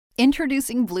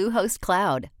Introducing Bluehost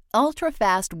Cloud,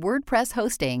 ultra-fast WordPress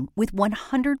hosting with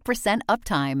 100%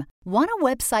 uptime. Want a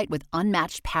website with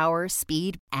unmatched power,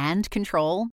 speed, and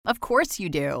control? Of course you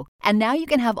do. And now you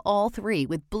can have all three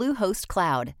with Bluehost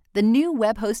Cloud, the new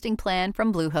web hosting plan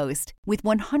from Bluehost. With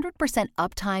 100%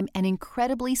 uptime and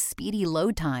incredibly speedy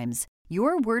load times,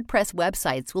 your WordPress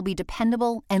websites will be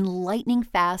dependable and lightning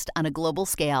fast on a global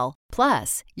scale.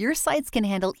 Plus, your sites can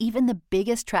handle even the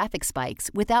biggest traffic spikes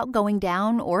without going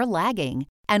down or lagging.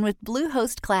 And with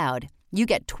Bluehost Cloud, you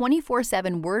get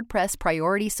 24/7 WordPress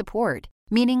priority support,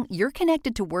 meaning you're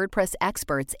connected to WordPress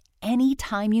experts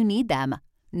anytime you need them.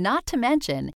 Not to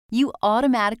mention, you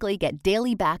automatically get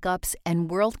daily backups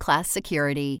and world-class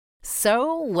security.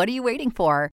 So, what are you waiting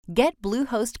for? Get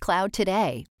Bluehost Cloud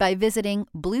today by visiting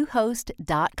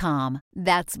Bluehost.com.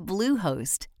 That's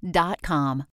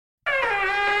Bluehost.com.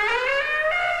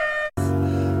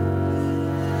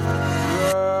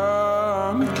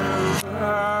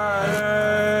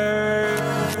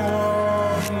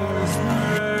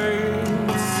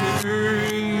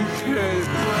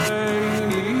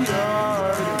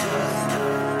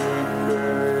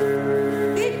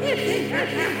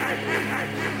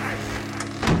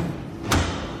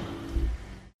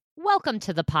 Welcome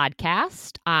to the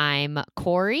podcast. I'm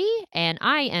Corey, and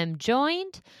I am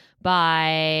joined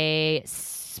by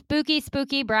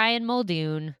spooky Brian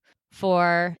Muldoon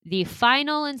for the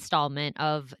final installment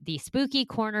of the Spooky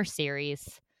Corner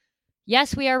series.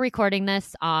 Yes, we are recording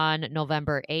this on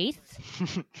November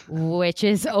 8th, which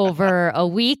is over a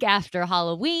week after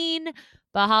Halloween,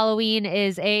 but Halloween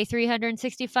is a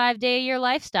 365-day-a-year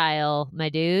lifestyle, my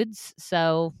dudes.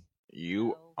 So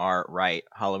you are right.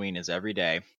 Halloween is every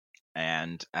day.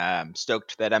 And I'm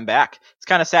stoked that I'm back. It's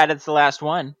kind of sad it's the last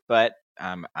one, but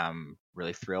I'm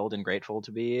really thrilled and grateful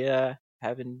to be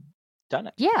having done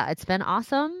it. Yeah, it's been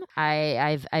awesome.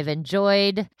 I've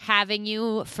enjoyed having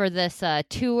you for this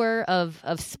tour of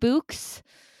spooks,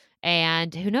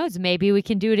 and who knows, maybe we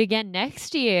can do it again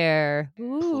next year.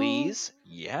 Ooh. Please,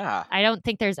 yeah. I don't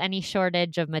think there's any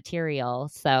shortage of material,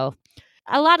 so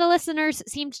a lot of listeners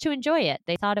seemed to enjoy it.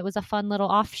 They thought it was a fun little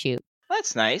offshoot.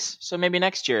 That's nice. So maybe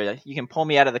next year you can pull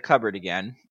me out of the cupboard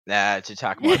again to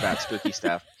talk more about spooky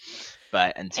stuff.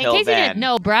 But until in case then, you didn't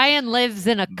know, Brian lives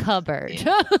in a cupboard. In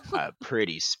a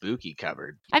pretty spooky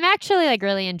cupboard. I'm actually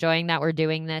really enjoying that we're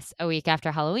doing this a week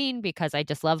after Halloween because I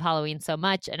just love Halloween so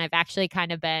much. And I've actually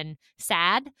kind of been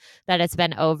sad that it's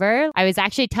been over. I was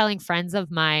actually telling friends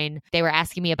of mine, they were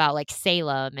asking me about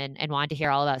Salem and wanted to hear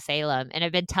all about Salem. And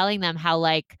I've been telling them how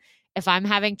if I'm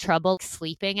having trouble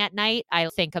sleeping at night, I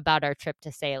think about our trip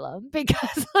to Salem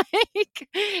because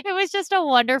it was just a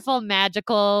wonderful,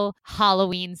 magical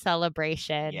Halloween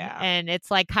celebration. Yeah. And it's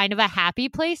kind of a happy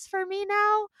place for me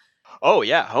now. Oh,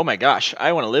 yeah. Oh, my gosh.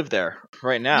 I want to live there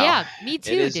right now. Yeah, me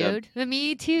too, dude.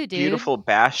 Me too, dude. Beautiful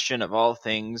bastion of all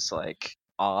things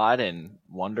odd and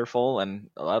wonderful. And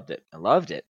I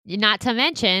loved it. Not to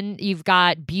mention, you've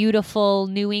got beautiful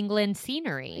New England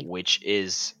scenery. Which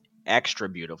is extra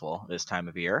beautiful this time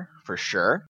of year, for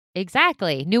sure.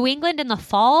 Exactly. New England in the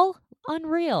fall,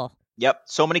 unreal. Yep,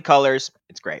 so many colors.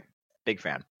 It's great. Big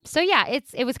fan. So yeah,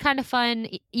 it was kind of fun,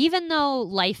 even though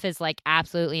life is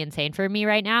absolutely insane for me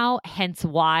right now, hence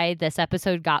why this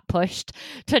episode got pushed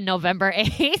to November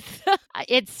 8th.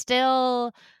 It's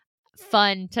still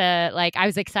fun to I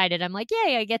was excited. I'm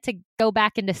yay, I get to go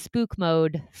back into spook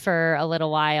mode for a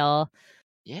little while.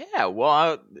 Yeah,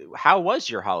 well, how was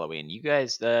your Halloween? You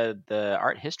guys, the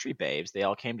art history babes, they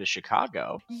all came to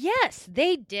Chicago. Yes,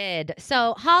 they did.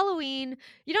 So Halloween,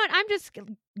 you know what? I'm just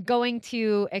going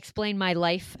to explain my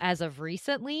life as of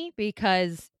recently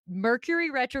because Mercury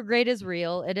retrograde is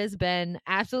real. It has been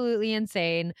absolutely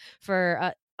insane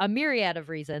for a myriad of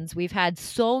reasons. We've had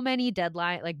so many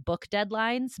book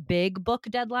deadlines, big book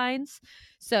deadlines.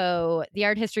 So the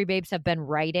art history babes have been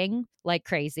writing like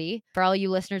crazy. For all you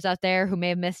listeners out there who may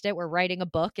have missed it, we're writing a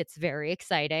book. It's very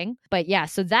exciting. But yeah,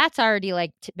 so that's already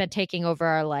been taking over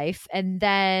our life. And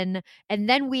then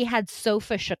we had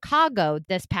SOFA Chicago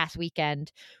this past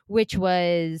weekend, which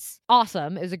was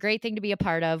awesome. It was a great thing to be a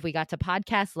part of. We got to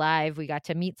podcast live. We got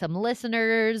to meet some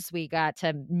listeners. We got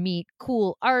to meet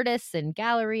cool artists and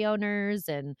gallery owners.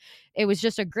 And it was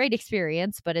just a great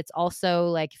experience. But it's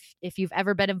also if you've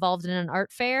ever been involved in an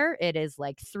art fair, it is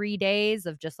 3 days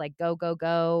of just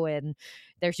go. And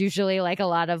there's usually a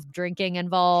lot of drinking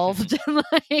involved.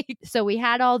 So we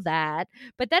had all that.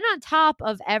 But then on top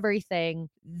of everything,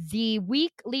 the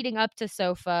week leading up to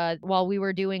SOFA, while we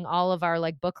were doing all of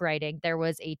our book writing, there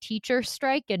was a teacher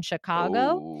strike in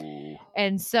Chicago. Oh.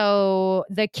 And so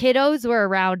the kiddos were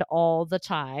around all the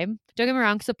time. Don't get me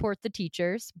wrong, support the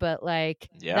teachers, but like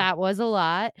that was a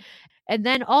lot. And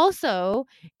then also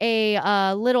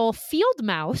a little field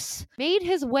mouse made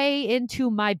his way into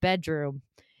my bedroom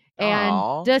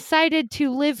and decided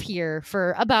to live here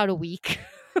for about a week.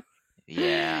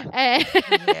 Yeah.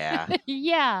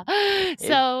 Yeah.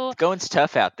 So it's going's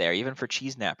tough out there, even for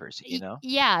cheese nappers, you know?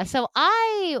 Yeah. So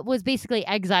I was basically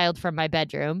exiled from my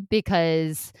bedroom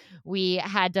because we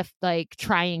had to like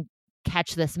try and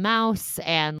catch this mouse.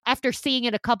 And after seeing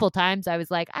it a couple times, I was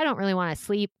like, I don't really want to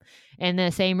sleep in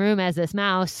the same room as this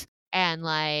mouse. And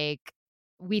like,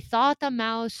 we thought the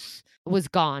mouse was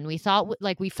gone. We thought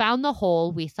like we found the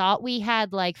hole. We thought we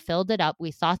had like filled it up.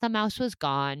 We thought the mouse was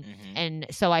gone. Mm-hmm. And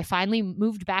so I finally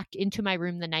moved back into my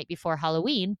room the night before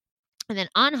Halloween. And then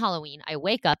on Halloween, I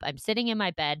wake up, I'm sitting in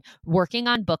my bed working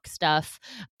on book stuff,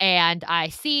 and I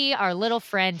see our little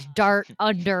friend dart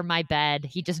under my bed.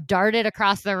 He just darted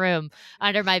across the room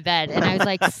under my bed. And I was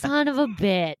like, son of a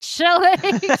bitch.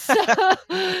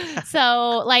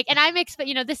 And I'm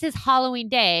expecting, this is Halloween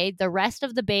day. The rest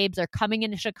of the babes are coming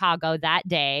into Chicago that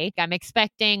day. I'm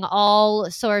expecting all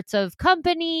sorts of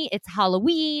company. It's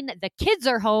Halloween. The kids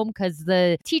are home because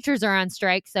the teachers are on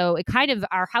strike. So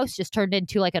our house just turned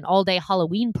into like an all-day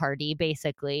Halloween party,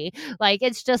 basically. Like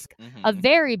it's just a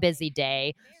very busy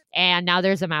day. And now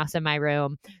there's a mouse in my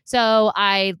room. So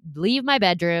I leave my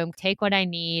bedroom, take what I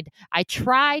need. I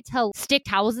try to stick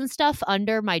towels and stuff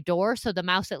under my door so the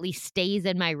mouse at least stays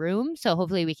in my room. So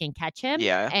hopefully we can catch him.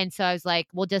 Yeah. And so I was like,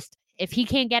 if he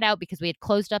can't get out because we had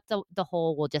closed up the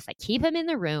hole, we'll just like keep him in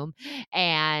the room.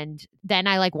 And then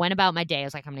I like went about my day. I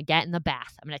was like, I'm going to get in the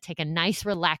bath. I'm going to take a nice,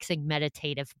 relaxing,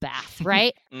 meditative bath.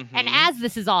 Right. And as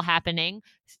this is all happening,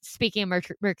 speaking of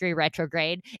Mercury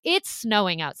retrograde, it's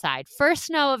snowing outside. First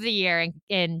snow of the year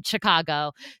in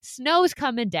Chicago. Snow's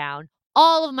coming down.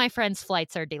 All of my friends'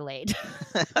 flights are delayed.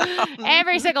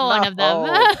 Every single one of them.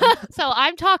 So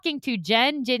I'm talking to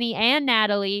Jen, Ginny, and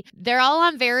Natalie. They're all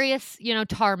on various,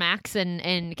 tarmacs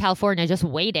in California just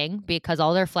waiting because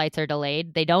all their flights are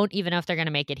delayed. They don't even know if they're going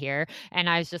to make it here. And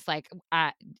I was just like,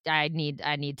 I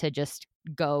need to just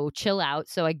go chill out.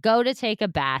 So I go to take a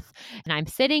bath and I'm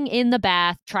sitting in the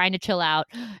bath trying to chill out.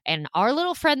 And our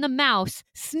little friend, the mouse,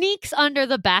 sneaks under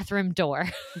the bathroom door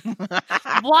while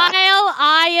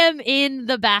I am in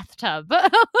the bathtub.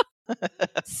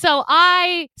 So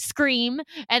I scream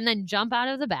and then jump out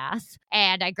of the bath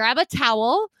and I grab a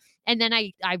towel. And then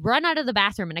I run out of the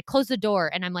bathroom and I close the door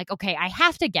and I'm like, okay, I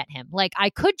have to get him. Like I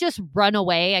could just run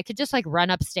away. I could just like run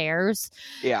upstairs.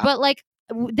 Yeah. But like,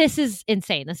 this is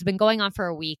insane. This has been going on for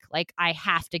a week. Like, I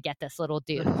have to get this little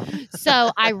dude. So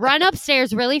I run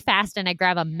upstairs really fast and I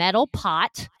grab a metal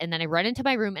pot and then I run into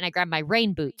my room and I grab my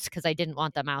rain boots because I didn't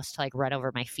want the mouse to like run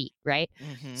over my feet, right?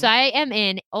 So I am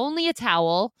in only a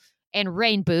towel and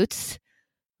rain boots,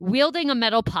 wielding a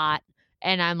metal pot.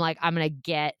 And I'm like, I'm going to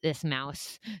get this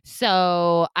mouse.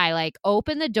 So I like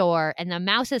open the door and the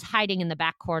mouse is hiding in the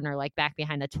back corner, like back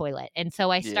behind the toilet. And so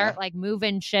I start like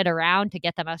moving shit around to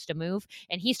get the mouse to move.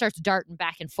 And he starts darting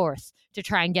back and forth to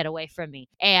try and get away from me.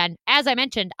 And as I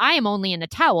mentioned, I am only in a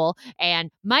towel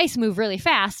and mice move really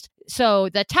fast. So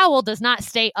the towel does not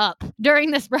stay up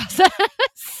during this process.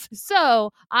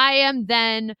 So I am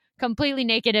then completely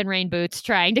naked in rain boots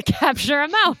trying to capture a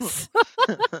mouse.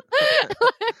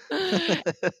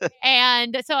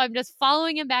 And so I'm just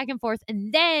following him back and forth.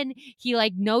 And then he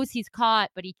like knows he's caught,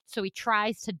 but he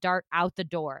tries to dart out the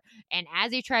door. And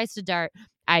as he tries to dart,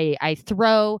 I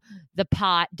throw the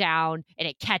pot down and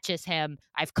it catches him.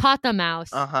 I've caught the mouse.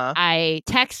 I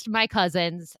text my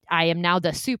cousins. I am now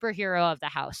the superhero of the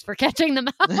house for catching the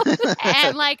mouse.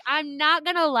 And like, I'm not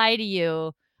going to lie to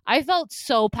you. I felt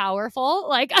so powerful.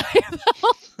 Like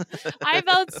I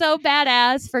felt so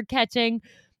badass for catching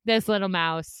this little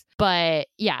mouse. But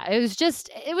yeah,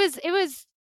 it was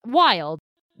wild.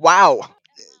 Wow.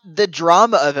 The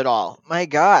drama of it all. My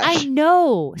gosh. I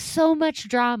know. So much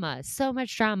drama.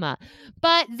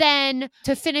 But then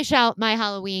to finish out my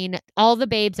Halloween, all the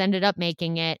babes ended up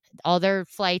making it. All their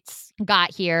flights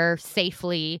got here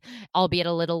safely, albeit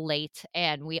a little late.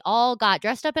 And we all got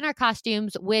dressed up in our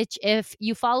costumes, which if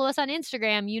you follow us on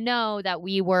Instagram, you know that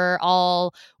we were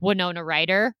all Winona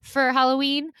Ryder for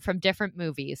Halloween from different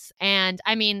movies. And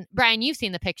I mean, Brian, you've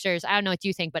seen the pictures. I don't know what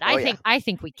you think, but I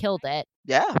think we killed it.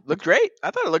 Yeah, looked great.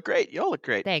 I thought it looked great. Y'all look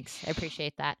great. Thanks. I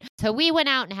appreciate that. So we went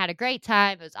out and had a great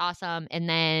time. It was awesome. And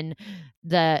then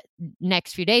the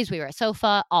next few days we were at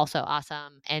SOFA, also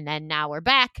awesome. And then now we're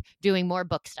back doing more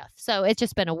book stuff. So it's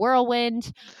just been a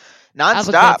whirlwind nonstop of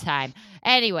a good time.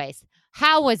 Anyways,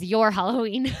 how was your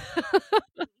Halloween?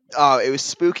 Oh, it was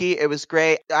spooky. It was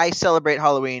great. I celebrate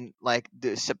Halloween like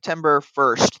September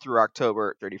 1st through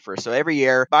October 31st. So every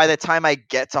year, by the time I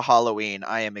get to Halloween,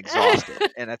 I am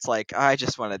exhausted, and it's like I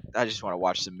just want to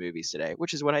watch some movies today,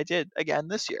 which is what I did again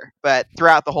this year. But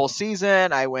throughout the whole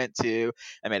season, I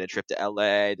made a trip to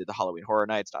LA, did the Halloween Horror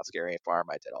Nights, Not Scary Farm.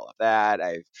 I did all of that.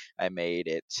 I made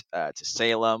it to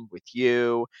Salem with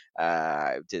you.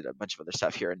 I did a bunch of other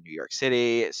stuff here in New York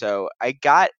City. So I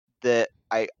got the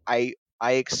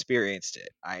I experienced it.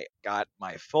 I got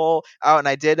my full and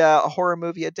I did a horror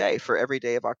movie a day for every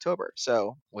day of October.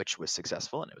 So, which was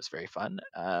successful and it was very fun.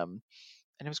 And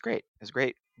it was great. It was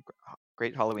great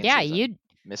Halloween Yeah, season. you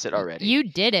Miss it already. You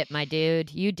did it, my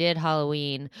dude. You did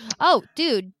Halloween. Oh,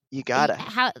 dude. You gotta.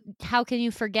 How can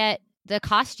you forget the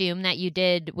costume that you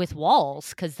did with Walls?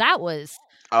 Because that was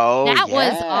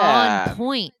was on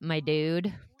point, my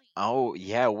dude. Oh,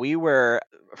 yeah. We were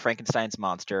Frankenstein's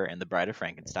monster and the Bride of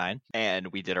Frankenstein, and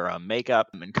we did our own makeup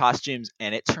and costumes,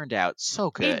 and it turned out so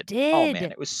good. It did. Oh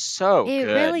man, it was so good. It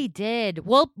good. really did.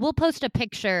 We'll post a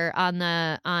picture on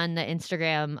the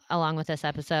Instagram along with this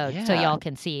episode so y'all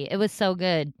can see. It was so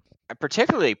good. I'm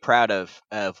particularly proud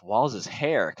of Walls'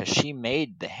 hair because she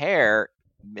made the hair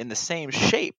in the same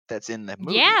shape that's in the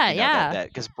movie. Yeah.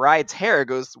 Because Bride's hair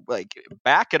goes like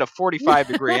back at a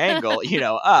 45-degree angle,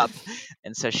 up.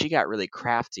 And so she got really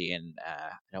crafty, and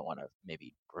I don't want to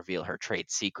maybe reveal her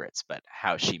trade secrets, but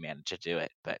how she managed to do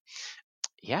it. But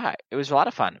yeah, it was a lot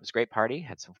of fun. It was a great party.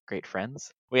 Had some great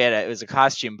friends. It was a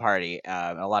costume party.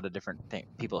 A lot of different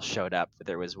people showed up. But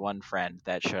there was one friend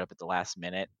that showed up at the last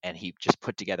minute, and he just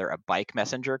put together a bike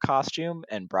messenger costume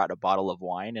and brought a bottle of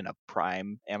wine in a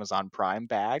Amazon Prime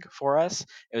bag for us.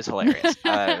 It was hilarious.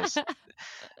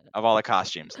 Of all the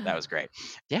costumes, that was great.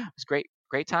 Yeah, it was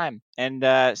great time.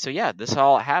 And so yeah, this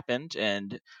all happened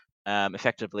and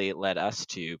effectively led us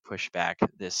to push back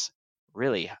this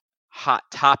really hot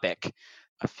topic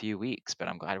a few weeks, but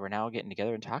I'm glad we're now getting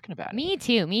together and talking about it. Me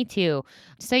too.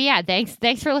 So yeah,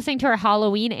 thanks for listening to our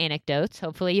Halloween anecdotes.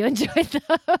 Hopefully you enjoyed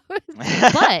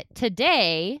those. But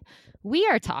today we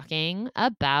are talking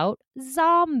about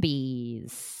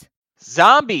zombies.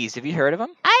 Zombies, have you heard of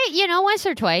them? Once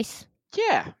or twice.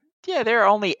 Yeah, they're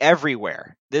only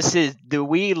everywhere.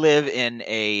 We live in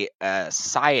a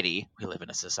society. We live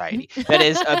in a society that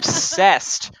is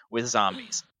obsessed with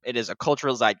zombies. It is a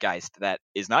cultural zeitgeist that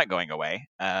is not going away.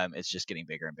 It's just getting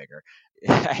bigger and bigger.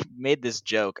 I made this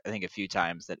joke, I think, a few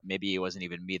times that maybe it wasn't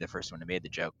even me the first one who made the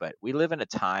joke, but we live in a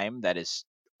time that is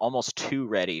almost too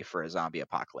ready for a zombie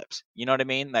apocalypse. You know what I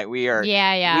mean? Like we are.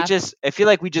 Yeah. I feel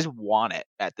like we just want it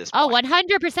at this point. Oh,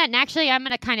 100%. And actually, I'm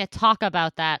going to kind of talk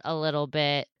about that a little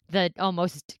bit. The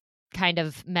almost kind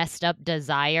of messed up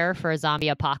desire for a zombie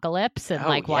apocalypse and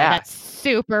why that's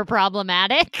super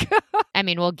problematic. I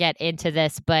mean, we'll get into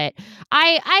this, but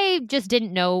I just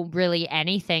didn't know really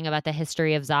anything about the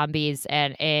history of zombies,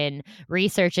 and in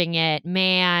researching it,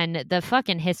 man, the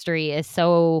fucking history is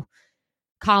so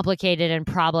complicated and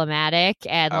problematic,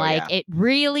 and it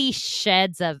really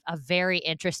sheds a very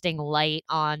interesting light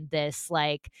on this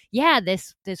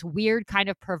this weird kind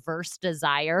of perverse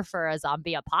desire for a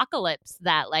zombie apocalypse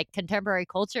that contemporary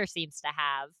culture seems to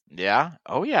have.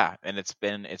 And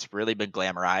it's really been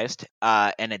glamorized,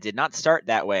 and it did not start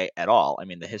that way at all. I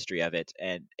mean, the history of it,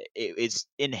 and it's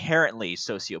inherently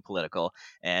sociopolitical,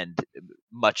 and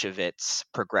much of its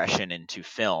progression into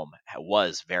film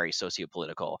was very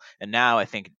sociopolitical, and now I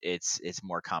think it's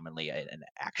more commonly an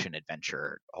action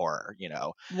adventure horror,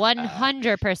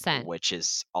 100%, which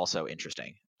is also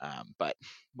interesting. But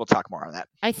we'll talk more on that.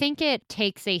 I think it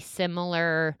takes a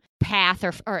similar path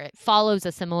or it follows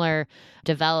a similar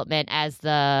development as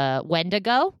the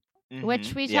Wendigo,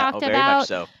 which we talked very about. Much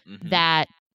so. That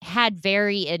had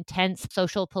very intense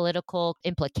social political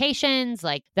implications.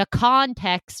 Like the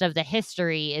context of the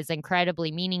history is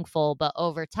incredibly meaningful, but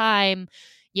over time,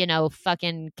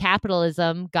 fucking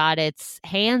capitalism got its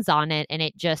hands on it, and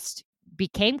it just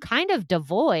became kind of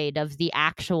devoid of the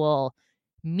actual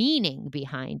meaning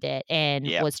behind it and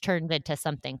was turned into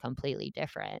something completely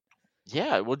different.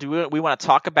 Yeah. Well, do we want to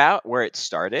talk about where it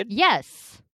started?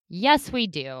 Yes, we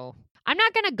do. I'm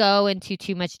not going to go into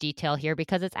too much detail here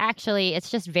because it's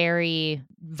just very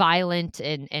violent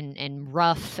and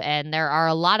rough. And there are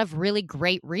a lot of really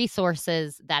great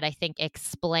resources that I think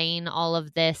explain all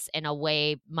of this in a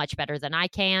way much better than I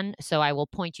can. So I will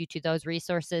point you to those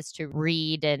resources to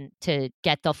read and to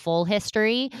get the full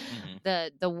history.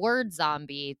 The word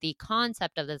zombie, the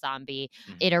concept of the zombie,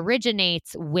 it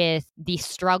originates with the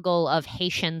struggle of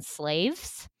Haitian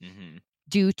slaves.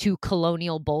 Due to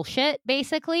colonial bullshit,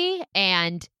 basically.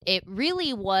 And it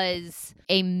really was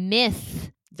a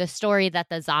myth the story that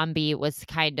the zombie was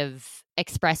kind of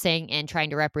expressing and trying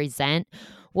to represent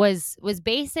was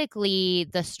basically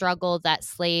the struggle that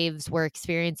slaves were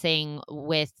experiencing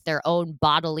with their own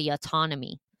bodily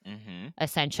autonomy,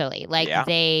 essentially. Like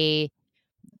they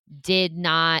did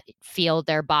not feel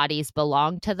their bodies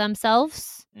belonged to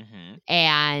themselves.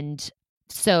 And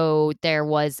so there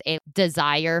was a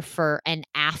desire for an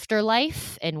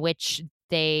afterlife in which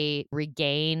they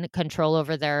regain control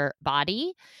over their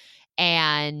body.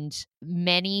 And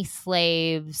many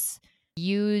slaves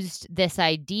used this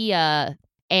idea,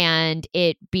 and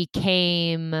it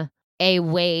became a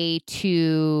way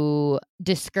to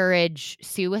discourage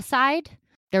suicide.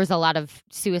 There was a lot of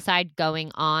suicide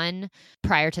going on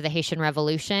prior to the Haitian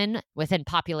Revolution within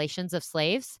populations of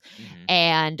slaves.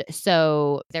 And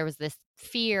so there was this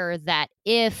fear that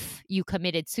if you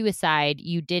committed suicide,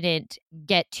 you didn't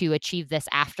get to achieve this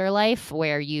afterlife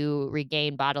where you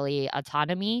regain bodily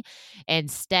autonomy.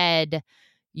 Instead,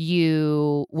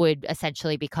 you would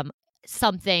essentially become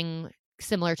something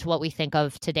similar to what we think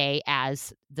of today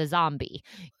as the zombie.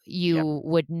 You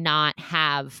would not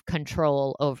have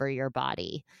control over your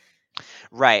body.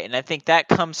 Right, and I think that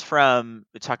comes from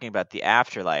talking about the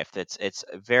afterlife. It's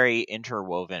very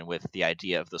interwoven with the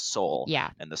idea of the soul.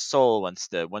 Yeah. And the soul, once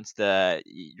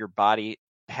your body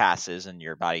passes and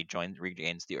your body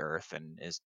regains the earth, and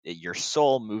your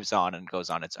soul moves on and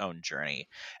goes on its own journey.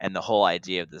 And the whole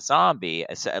idea of the zombie,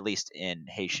 at least in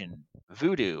Haitian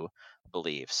voodoo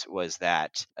beliefs, was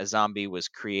that a zombie was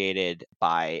created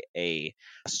by a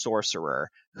sorcerer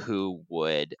who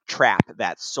would trap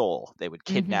that soul. They would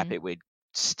kidnap it, would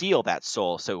steal that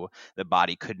soul, so the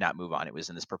body could not move on. It was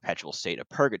in this perpetual state of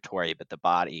purgatory, but the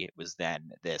body was then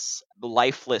this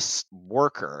lifeless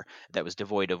worker that was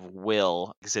devoid of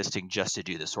will, existing just to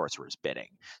do the sorcerer's bidding.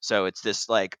 So it's this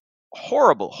like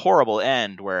horrible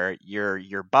end where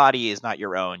your body is not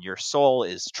your own. Your soul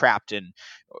is trapped in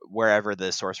wherever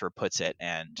the sorcerer puts it,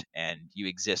 and you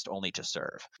exist only to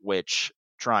serve, which,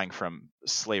 drawing from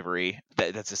slavery,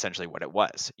 that's essentially what it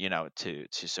was, to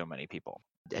so many people.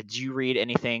 Did you read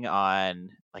anything on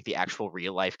like the actual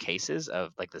real life cases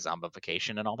of like the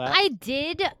zombification and all that? I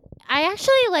did. I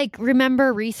actually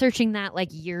remember researching that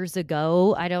years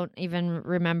ago. I don't even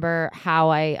remember how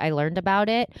I learned about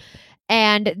it.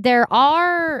 And there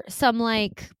are some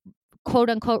quote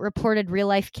unquote reported real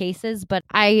life cases, but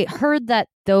I heard that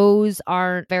those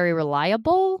aren't very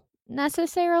reliable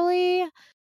necessarily.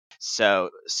 So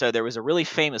there was a really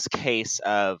famous case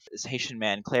of this Haitian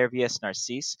man, Clairvius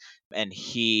Narcisse, and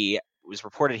he was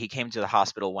reported he came to the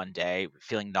hospital one day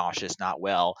feeling nauseous, not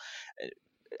well.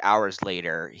 Hours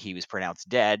later, he was pronounced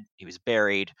dead. He was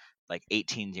buried.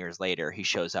 18 years later, he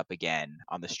shows up again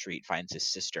on the street, finds his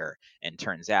sister, and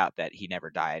turns out that he never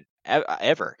died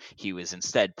ever. He was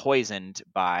instead poisoned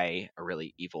by a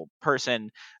really evil person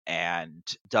and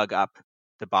dug up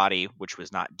the body, which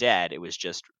was not dead. It was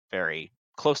just very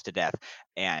close to death,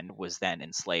 and was then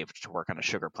enslaved to work on a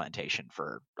sugar plantation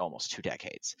for almost 2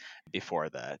 decades before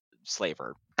the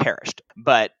slaver perished.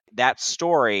 But that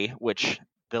story, which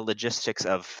the logistics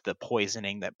of the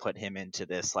poisoning that put him into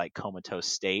this comatose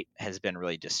state, has been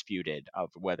really disputed of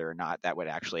whether or not that would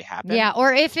actually happen. Yeah,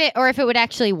 or if it would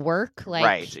actually work.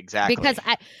 Right, exactly. Because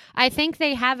I think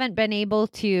they haven't been able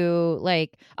to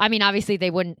obviously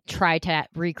they wouldn't try to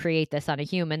recreate this on a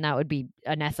human. That would be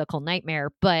an ethical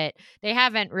nightmare. But they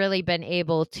haven't really been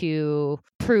able to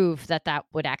prove that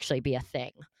would actually be a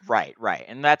thing. Right.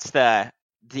 And that's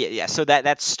so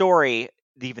that story,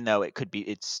 even though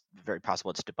it's very possible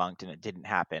it's debunked and it didn't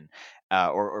happen,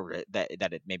 or that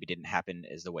it maybe didn't happen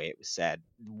is the way it was said.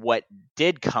 What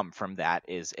did come from that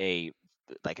is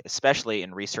especially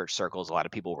in research circles, a lot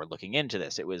of people were looking into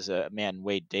this. It was a man,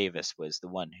 Wade Davis, was the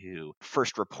one who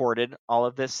first reported all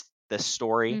of this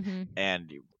story, and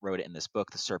he wrote it in this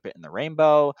book, The Serpent and the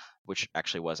Rainbow, which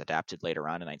actually was adapted later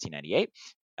on in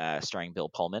 1998, starring Bill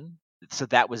Pullman. So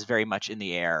that was very much in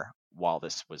the air while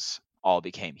this was all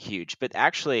became huge. But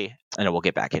actually, and we'll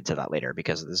get back into that later,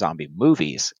 because the zombie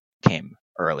movies came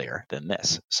earlier than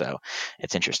this. So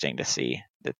it's interesting to see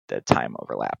that the time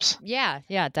overlaps. Yeah,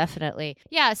 definitely.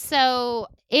 Yeah, so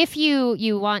if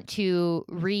you want to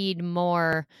read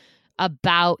more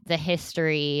about the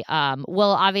history,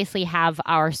 we'll obviously have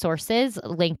our sources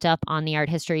linked up on the Art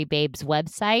History Babes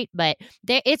website, but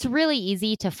it's really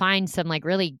easy to find some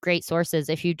really great sources.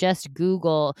 If you just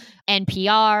Google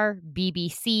NPR,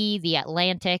 BBC, The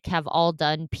Atlantic have all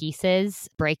done pieces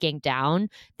breaking down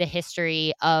the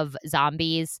history of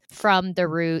zombies from the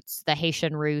roots, the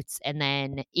Haitian roots, and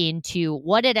then into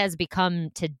what it has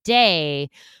become today,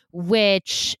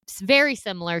 which is very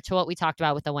similar to what we talked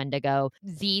about with the Wendigo.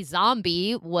 The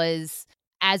zombie was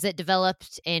as it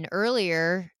developed in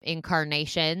earlier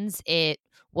incarnations, it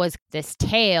was this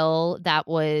tale that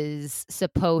was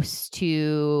supposed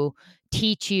to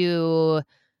teach you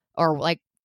or like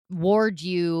ward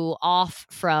you off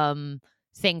from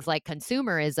things like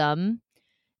consumerism.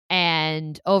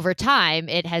 And over time,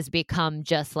 it has become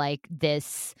just like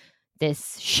this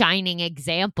shining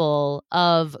example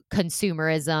of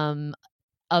consumerism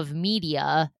of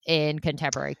media in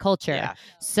contemporary culture. Yeah.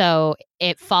 So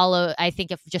I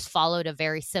think it just followed a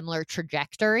very similar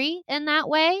trajectory in that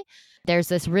way. There's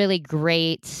this really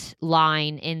great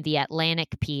line in the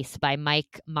Atlantic piece by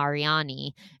Mike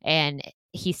Mariani, and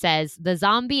he says, "The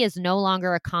zombie is no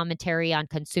longer a commentary on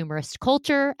consumerist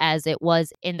culture as it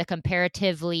was in the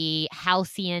comparatively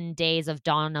halcyon days of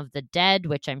Dawn of the Dead,"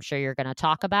 which I'm sure you're going to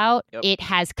talk about. Yep. It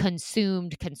has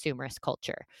consumed consumerist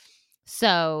culture.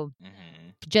 So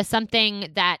just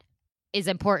something that is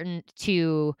important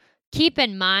to keep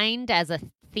in mind as a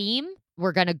theme.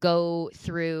 We're going to go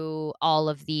through all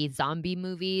of the zombie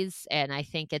movies, and I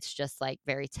think it's just like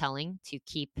very telling to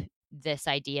keep this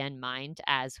idea in mind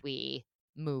as we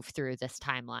move through this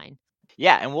timeline.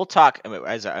 Yeah, and we'll talk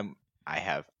as I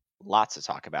have lots to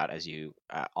talk about, as you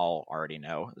all already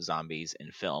know. Zombies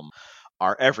in film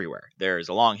are everywhere. There's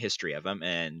a long history of them,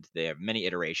 and they have many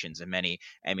iterations and many.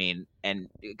 I mean, and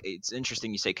it's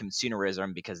interesting you say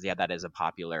consumerism because that is a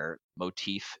popular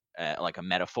motif, like a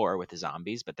metaphor with the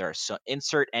zombies. But there are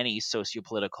insert any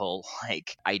sociopolitical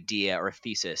like idea or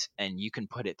thesis, and you can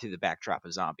put it through the backdrop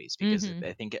of zombies because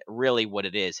I think really what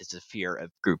it is, it's a fear of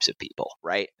groups of people,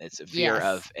 right? It's a fear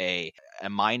of a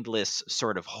mindless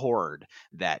sort of horde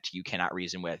that you cannot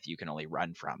reason with, you can only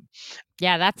run from.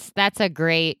 Yeah, that's a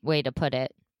great way to put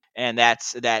it. And that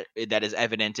is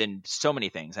evident in so many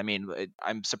things. I mean,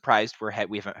 I'm surprised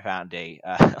we haven't found a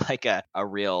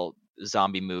real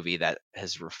zombie movie that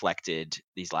has reflected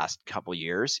these last couple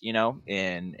years,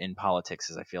 in politics,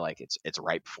 as I feel like it's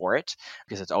ripe for it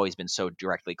because it's always been so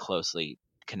directly, closely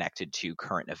connected to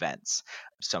current events.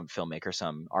 Some filmmaker,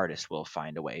 some artist will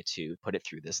find a way to put it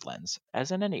through this lens,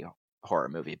 as in any horror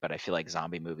movie. But I feel like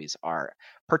zombie movies are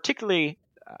particularly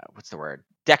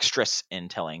dexterous in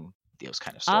telling those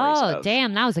kind of stories.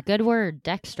 Damn, that was a good word,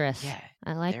 dexterous. Yeah,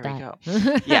 I like that. There we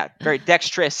go. Yeah, very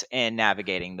dexterous in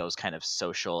navigating those kind of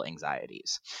social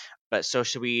anxieties. But so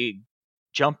should we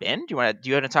jump in? Do you want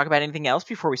to talk about anything else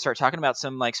before we start talking about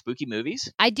some like spooky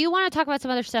movies? I do want to talk about some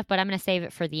other stuff, but I'm going to save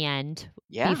it for the end.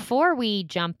 Yeah. Before we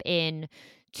jump in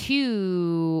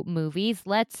to movies,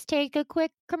 let's take a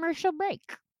quick commercial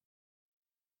break.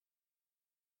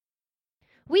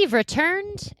 We've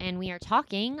returned, and we are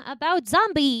talking about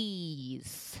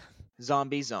zombies.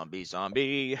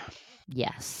 Zombie.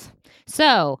 Yes.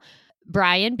 So,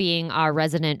 Brian, being our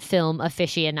resident film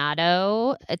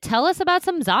aficionado, tell us about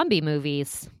some zombie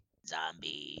movies.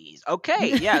 Zombies.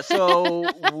 Okay, yeah, so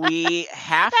we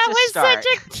have that to was start.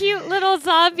 Such a cute little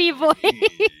zombie voice.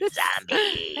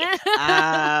 Zombie.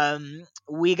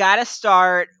 We got to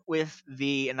start with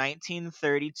the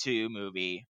 1932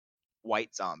 movie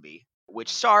White Zombie, which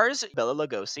stars Bela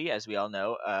Lugosi, as we all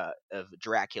know, of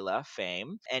Dracula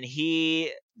fame. And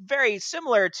he, very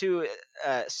similar to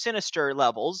sinister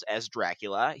levels as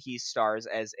Dracula, he stars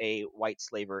as a white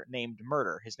slaver named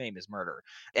Murder. His name is Murder.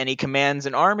 And he commands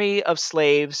an army of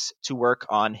slaves to work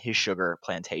on his sugar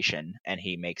plantation. And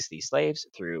he makes these slaves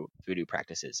through voodoo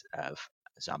practices of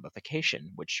zombification,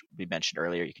 which we mentioned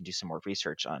earlier. You can do some more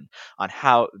research on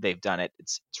how they've done it.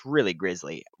 It's really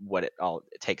grisly what it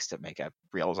takes to make a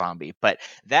real zombie, but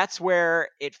that's where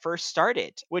it first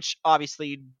started, which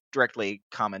obviously directly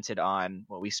commented on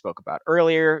what we spoke about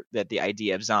earlier, that the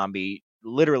idea of zombie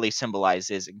literally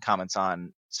symbolizes and comments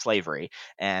on slavery,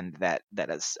 and that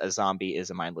a zombie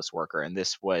is a mindless worker. And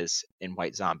this was in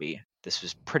White Zombie. This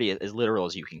was pretty as literal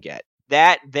as you can get.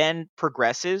 That then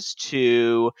progresses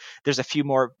to, there's a few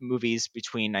more movies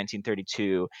between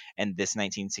 1932 and this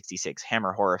 1966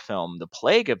 Hammer horror film, The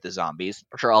Plague of the Zombies,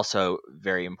 which are also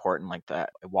very important, like the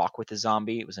Walk with the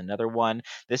Zombie. It was another one.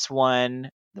 This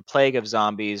one, The Plague of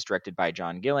Zombies, directed by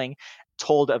John Gilling,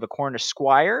 told of a Cornish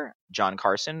squire, John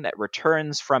Carson, that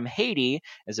returns from Haiti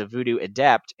as a voodoo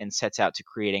adept and sets out to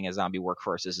creating a zombie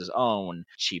workforce as his own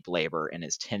cheap labor in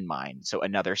his tin mine. So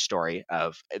another story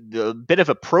of the bit of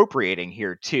appropriating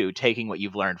here too, taking what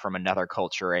you've learned from another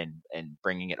culture and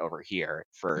bringing it over here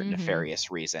for nefarious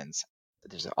reasons.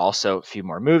 There's also a few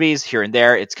more movies here and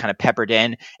there. It's kind of peppered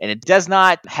in, and it does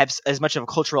not have as much of a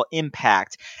cultural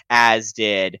impact as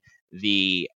did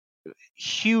the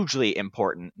hugely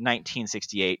important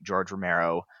 1968 George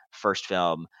Romero first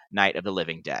film, Night of the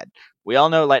Living Dead, We all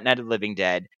know Night of the Living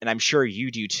Dead, and I'm sure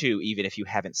you do too, even if you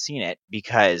haven't seen it,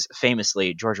 because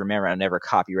famously, George Romero never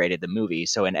copyrighted the movie.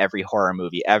 So in every horror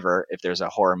movie ever, if there's a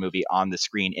horror movie on the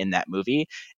screen in that movie,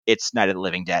 it's Night of the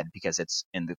Living Dead because it's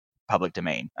in the public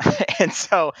domain. And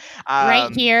so right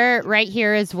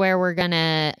here is where we're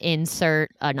gonna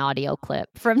insert an audio clip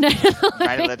from Night of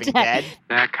the Living Dead.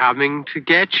 They're coming to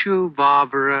get you,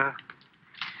 Barbara.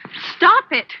 Stop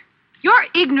it! You're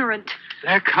ignorant.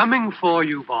 They're coming for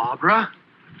you, Barbara.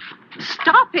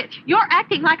 Stop it! You're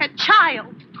acting like a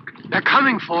child. They're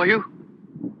coming for you.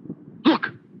 Look,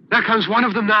 there comes one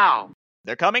of them now.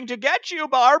 They're coming to get you,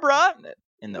 Barbara.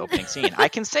 In the opening scene. I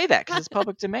can say that because it's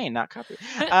public domain, not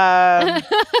copyright.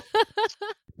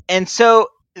 And so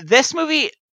this movie,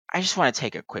 I just want to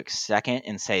take a quick second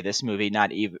and say this movie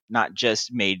not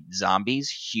just made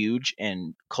zombies huge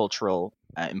in cultural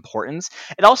importance,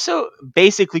 it also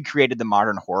basically created the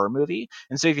modern horror movie.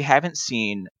 And so if you haven't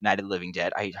seen Night of the Living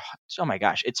Dead, oh my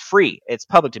gosh, it's free. It's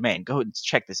public domain. Go and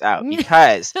check this out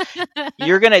because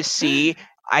you're going to see.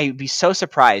 I'd be so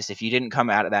surprised if you didn't come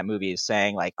out of that movie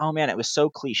saying like, oh man, it was so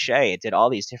cliche. It did all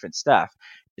these different stuff.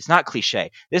 It's not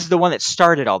cliche. This is the one that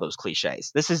started all those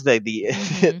cliches. This is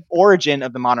the origin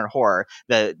of the modern horror.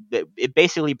 It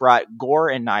basically brought gore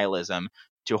and nihilism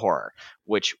to horror,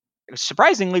 which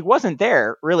surprisingly wasn't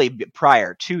there really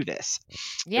prior to this.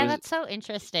 Yeah, that's so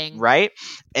interesting. Right?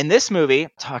 In this movie,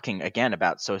 talking again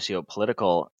about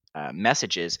socio-political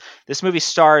messages, this movie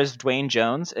stars Dwayne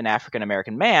Jones, an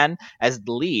African-American man, as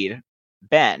the lead,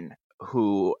 Ben,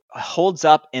 who holds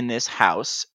up in this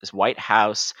house, this white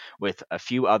house, with a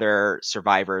few other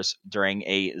survivors during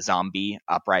a zombie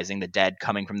uprising, the dead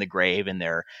coming from the grave, and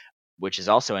which is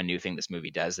also a new thing this movie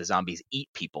does. The zombies eat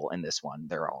people in this one.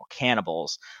 They're all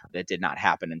cannibals. That did not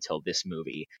happen until this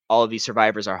movie. All of these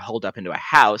survivors are holed up into a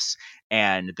house,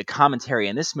 and the commentary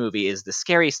in this movie is the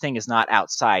scariest thing is not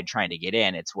outside trying to get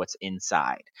in, it's what's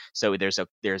inside. So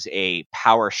there's a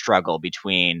power struggle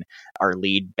between our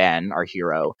lead, Ben, our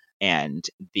hero, and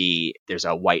there's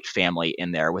a white family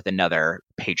in there with another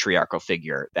patriarchal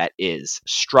figure that is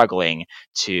struggling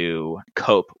to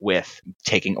cope with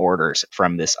taking orders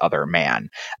from this other man.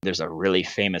 There's a really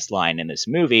famous line in this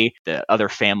movie. The other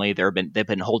family, they've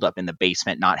been holed up in the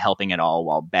basement, not helping at all,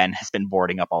 while Ben has been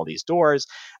boarding up all these doors.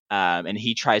 And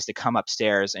he tries to come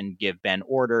upstairs and give Ben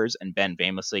orders, and Ben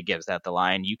famously gives out the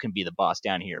line, "You can be the boss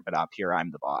down here, but up here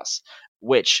I'm the boss."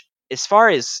 Which, as far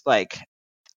as like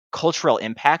cultural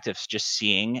impact of just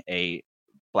seeing a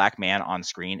black man on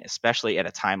screen, especially at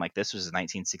a time like this, was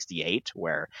 1968,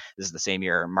 where this is the same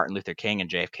year Martin Luther King and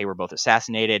JFK were both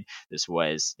assassinated.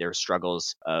 There were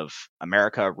struggles of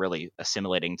America really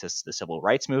assimilating to the civil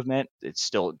rights movement. It's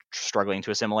still struggling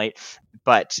to assimilate,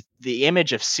 but the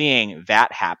image of seeing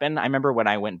that happen, I remember when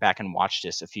I went back and watched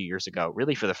this a few years ago,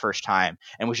 really for the first time,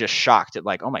 and was just shocked at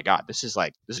like, oh my God, this is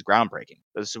groundbreaking.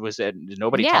 This was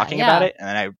nobody talking about it, and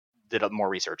then I did more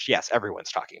research. Yes,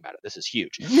 everyone's talking about it. This is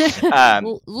huge.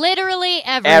 Literally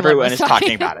everyone is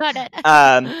talking about it.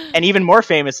 And even more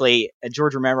famously,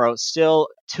 George Romero, still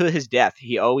to his death,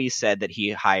 he always said that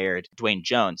he hired Dwayne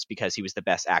Jones because he was the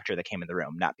best actor that came in the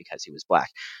room, not because he was black.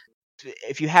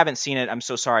 If you haven't seen it, I'm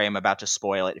so sorry. I'm about to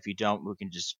spoil it. If you don't, we can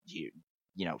just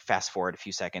fast forward a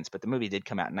few seconds, but the movie did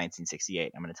come out in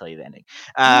 1968. I'm going to tell you the ending.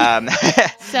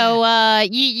 So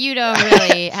you don't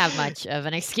really have much of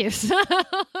an excuse.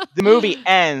 The movie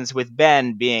ends with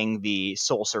Ben being the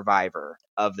sole survivor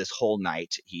of this whole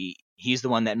night. He's the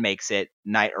one that makes it.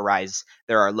 Night arrives.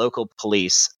 There are local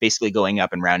police basically going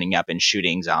up and rounding up and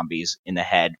shooting zombies in the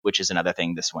head, which is another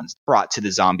thing this one's brought to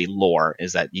the zombie lore,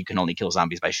 is that you can only kill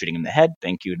zombies by shooting them in the head.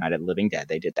 Thank you, Night of the Living Dead.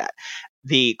 They did that.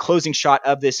 The closing shot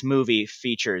of this movie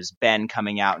features Ben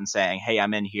coming out and saying, "Hey,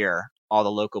 I'm in here." All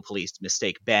the local police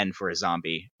mistake Ben for a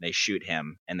zombie. They shoot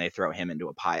him and they throw him into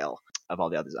a pile of all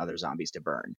the other zombies to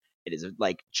burn. It is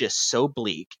like just so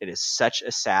bleak. It is such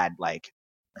a sad, like,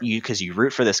 because you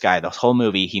root for this guy the whole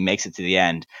movie. He makes it to the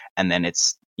end, and then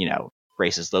it's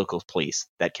racist local police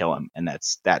that kill him, and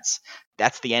that's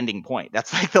the ending point.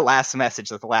 That's like the last message,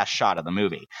 that's the last shot of the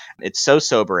movie. It's so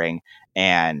sobering,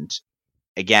 and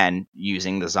again,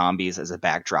 using the zombies as a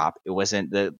backdrop,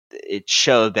 it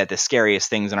showed that the scariest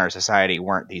things in our society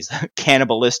weren't these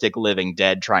cannibalistic living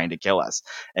dead trying to kill us.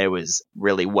 It was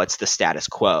really what's the status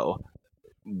quo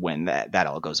when that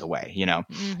all goes away,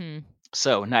 Mm-hmm.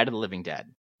 So Night of the Living Dead,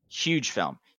 huge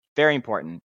film, very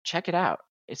important. Check it out.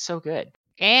 It's so good.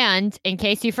 And in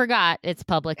case you forgot, it's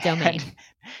public domain.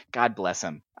 God bless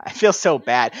him. I feel so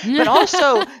bad. But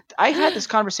also, I had this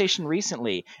conversation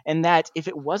recently, and that if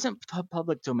it wasn't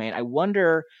public domain,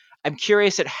 I'm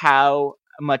curious at how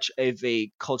much of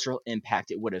a cultural impact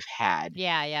it would have had.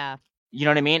 Yeah. You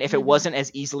know what I mean? If it Mhm. wasn't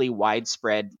as easily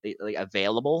widespread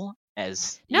available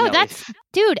as No, if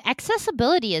dude,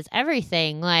 accessibility is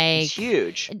everything. it's Like,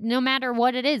 huge. no matter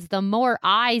what it is, the more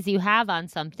eyes you have on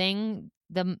something,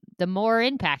 the more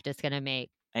impact it's going to make.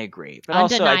 I agree. But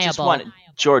also I just Undeniable. want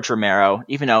George Romero,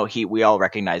 even though we all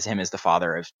recognize him as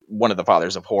one of the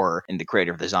fathers of horror and the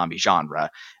creator of the zombie genre,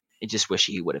 I just wish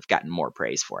he would have gotten more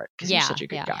praise for it because he's such a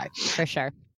good guy. For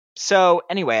sure. So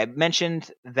anyway, I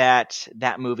mentioned that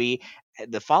movie,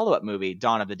 the follow-up movie,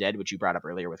 Dawn of the Dead, which you brought up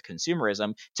earlier with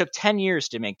consumerism, took 10 years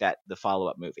to make the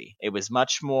follow-up movie. It was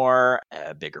much more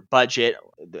bigger budget,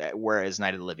 whereas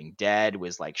Night of the Living Dead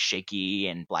was like shaky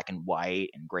and black and white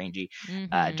and grainy.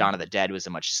 Mhm. Dawn of the Dead was a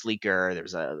much sleeker.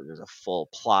 There's a full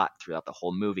plot throughout the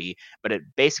whole movie, but it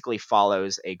basically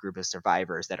follows a group of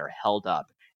survivors that are held up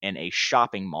in a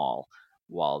shopping mall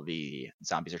while the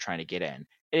zombies are trying to get in.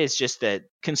 It is just that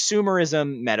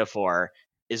consumerism metaphor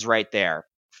is right there,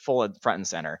 full of front and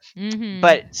center. Mhm.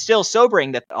 But still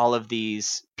sobering that all of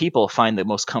these people find the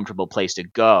most comfortable place to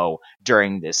go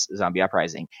during this zombie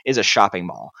uprising is a shopping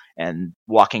mall, and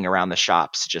walking around the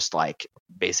shops just like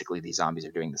basically these zombies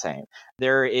are doing the same.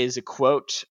 There is a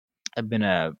quote.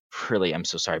 I'm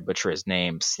so sorry, butcher his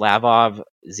name. Slavoj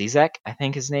Zizek, I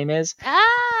think his name is.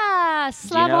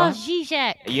 Slavoj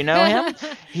Zizek. You know him?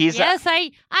 He's yes, I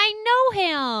know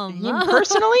him. you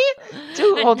personally?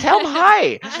 Dude, well, tell him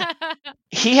hi.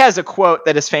 He has a quote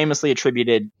that is famously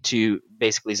attributed to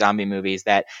basically zombie movies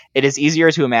that it is easier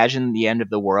to imagine the end of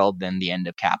the world than the end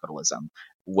of capitalism,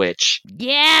 which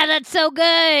Yeah, that's so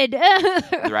good.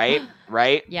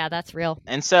 right? Yeah, that's real.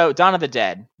 And so Dawn of the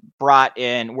Dead brought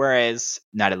in, whereas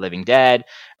Night of the Living Dead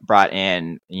brought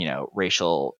in,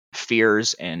 racial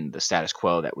fears and the status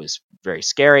quo that was very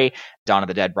scary. Dawn of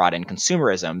the Dead brought in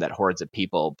consumerism, that hordes of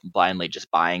people blindly just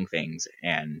buying things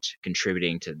and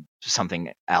contributing to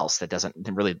something else that doesn't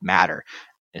really matter,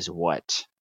 is what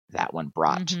that one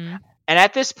brought. Mhm. And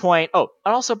at this point, it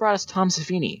also brought us Tom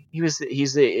Savini. He's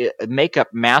the makeup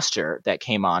master that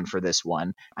came on for this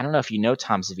one. I don't know if you know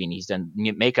Tom Savini. He's done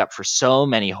makeup for so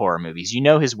many horror movies. You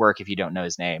know his work if you don't know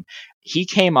his name. He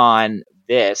came on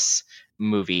this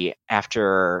movie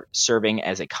after serving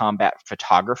as a combat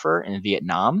photographer in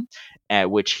Vietnam,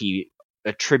 which he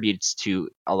attributes to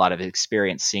a lot of his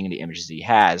experience seeing the images he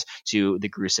has to the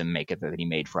gruesome makeup that he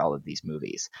made for all of these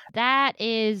movies. That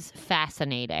is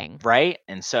fascinating. Right?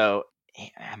 And so,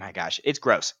 oh my gosh, it's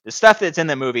gross. The stuff that's in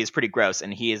the movie is pretty gross,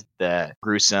 and he is the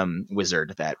gruesome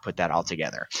wizard that put that all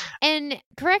together. And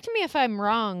correct me if I'm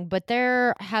wrong, but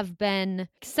there have been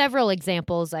several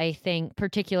examples, I think,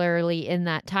 particularly in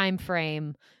that time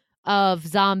frame, of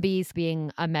zombies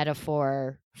being a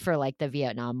metaphor for like the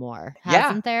Vietnam War.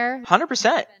 Hasn't there?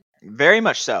 100%. Very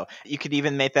much so. You could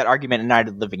even make that argument in Night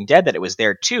of the Living Dead that it was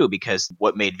there too, because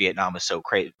what made Vietnam was so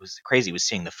crazy was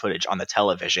seeing the footage on the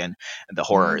television, the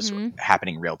horrors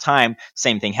happening real time.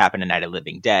 Same thing happened in Night of the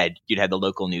Living Dead. You'd have the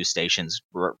local news stations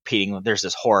repeating, there's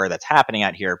this horror that's happening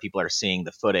out here. People are seeing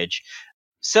the footage.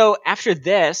 So after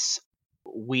this,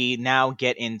 we now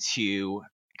get into,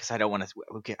 because I don't want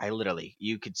to,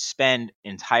 you could spend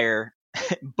entire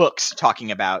books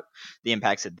talking about the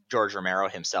impacts that George Romero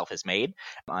himself has made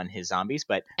on his zombies,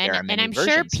 but there are many and I'm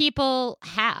versions. sure people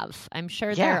have. I'm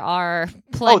sure Yeah. there are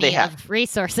plenty have. of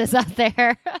resources out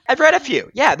there. I've read a few.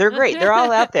 Yeah, they're great. They're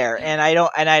all out there, and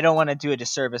I don't want to do a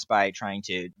disservice by trying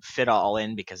to fit all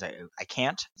in, because I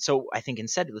can't. So I think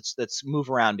instead let's move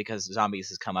around, because zombies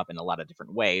has come up in a lot of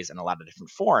different ways and a lot of different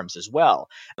forms as well.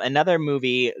 Another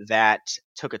movie that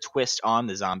took a twist on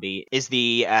the zombie is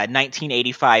the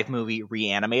 1985 movie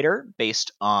Reanimator,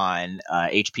 based on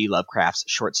H.P. Lovecraft's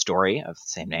short story of the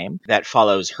same name, that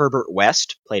follows Herbert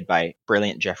West, played by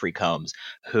brilliant Jeffrey Combs,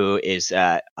 who is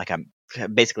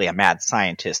basically a mad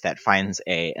scientist that finds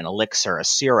an elixir, a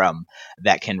serum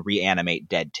that can reanimate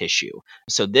dead tissue.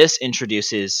 So this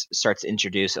starts to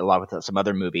introduce, along with some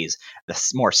other movies, the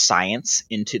more science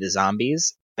into the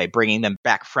zombies by bringing them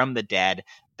back from the dead.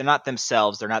 They're not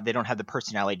themselves. They don't have the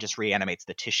personality. It just reanimates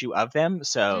the tissue of them.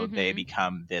 So they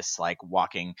become this like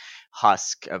walking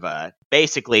husk of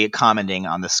basically commenting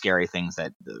on the scary things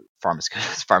that the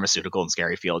pharmaceutical and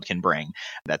scary field can bring.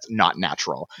 That's not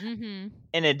natural. Mm-hmm.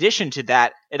 In addition to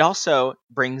that, it also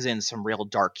brings in some real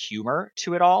dark humor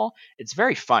to it all. It's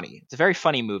very funny. It's a very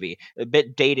funny movie. A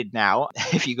bit dated now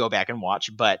if you go back and watch,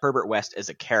 but Herbert West as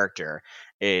a character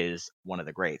is one of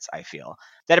the greats, I feel.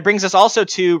 That it brings us also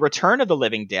to Return of the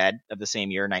Living Dead of the same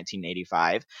year,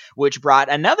 1985, which brought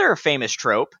another famous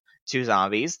trope to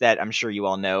zombies that I'm sure you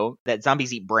all know, that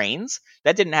zombies eat brains.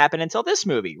 That didn't happen until this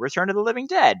movie, Return of the Living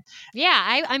Dead.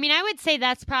 Yeah, I mean, I would say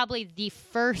that's probably the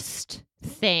first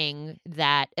thing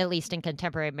that, at least in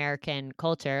contemporary American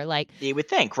culture, like, You would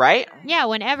think, right? yeah,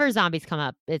 whenever zombies come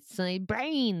up, it's like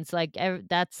brains, like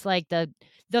that's like the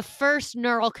first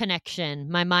neural connection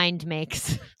my mind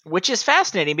makes. Which is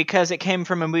fascinating because it came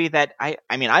from a movie that I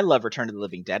mean, I love Return of the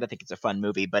Living Dead. I think it's a fun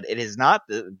movie, but it is not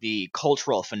the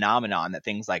cultural phenomenon that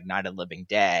things like Night of the Living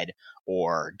Dead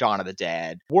or Dawn of the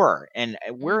Dead were. And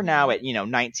we're now at,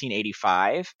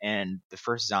 1985, and the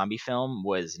first zombie film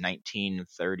was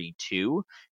 1932.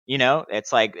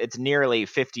 It's like it's nearly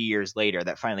 50 years later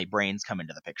that finally brains come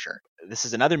into the picture. This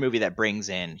is another movie that brings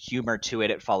in humor to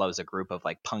it. It follows a group of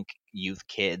like punk youth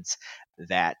kids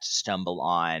that stumble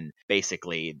on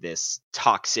basically this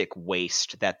toxic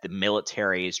waste that the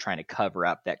military is trying to cover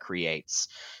up that creates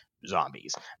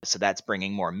zombies. So that's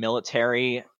bringing more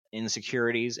military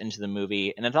insecurities into the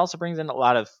movie, and it also brings in a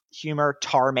lot of humor.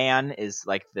 Tarman is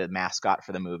like the mascot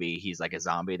for the movie. He's like a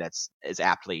zombie is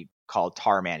aptly called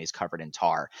Tarman. He's covered in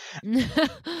tar.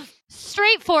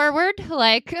 Straightforward,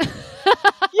 like.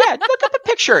 Yeah, look up a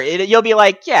picture. You'll be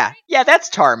like, yeah, that's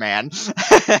Tarman.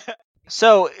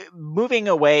 So moving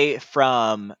away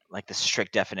from like the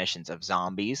strict definitions of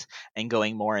zombies and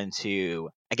going more into,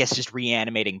 I guess, just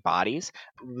reanimating bodies,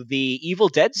 the Evil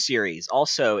Dead series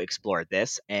also explored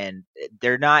this, and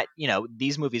they're not,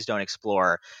 these movies don't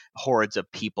explore hordes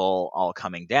of people all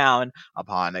coming down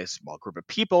upon a small group of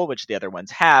people, which the other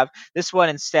ones have. This one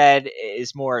instead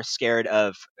is more scared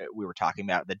of, we were talking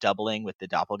about the doubling with the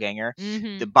doppelganger,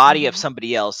 the body of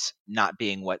somebody else not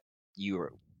being what you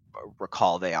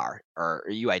recall they are, or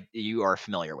you are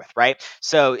familiar with, right?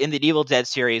 So in the Evil Dead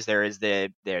series, there's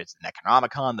an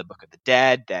Necronomicon, the Book of the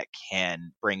Dead, that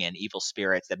can bring in evil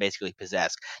spirits that basically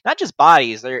possess not just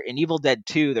bodies. They're in Evil Dead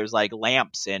 2, there's like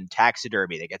lamps and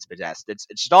taxidermy that gets possessed. It's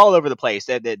just all over the place.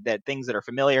 That things that are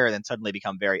familiar and then suddenly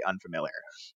become very unfamiliar.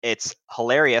 It's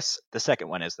hilarious. The second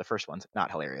one is. The first one's not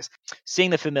hilarious. Seeing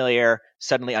the familiar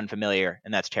suddenly unfamiliar,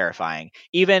 and that's terrifying.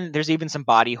 There's even some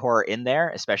body horror in there,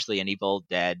 especially in Evil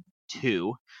Dead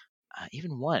 2,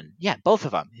 even 1. Yeah, both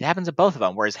of them. It happens in both of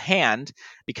them, where his hand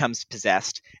becomes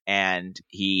possessed, and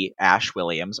Ash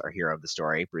Williams, our hero of the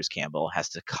story, Bruce Campbell, has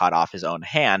to cut off his own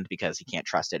hand because he can't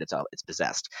trust it. It's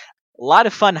possessed. A lot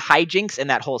of fun hijinks in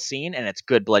that whole scene, and it's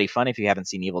good bloody fun. If you haven't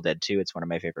seen Evil Dead 2, it's one of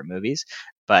my favorite movies.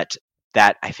 But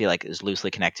that, I feel like, is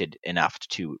loosely connected enough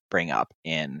to bring up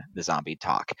in the zombie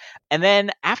talk. And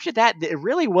then after that, it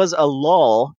really was a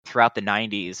lull throughout the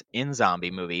 90s in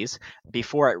zombie movies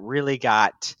before it really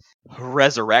got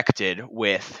resurrected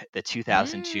with the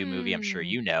 2002 movie, I'm sure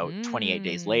 28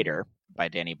 Days Later by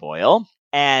Danny Boyle.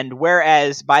 And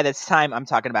whereas by this time I'm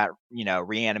talking about,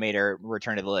 Reanimator,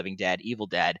 Return of the Living Dead, Evil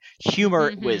Dead,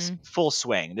 humor was full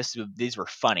swing. These were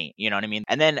funny, you know what I mean?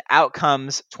 And then out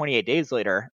comes 28 Days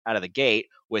Later out of the gate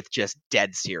with just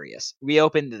dead serious. We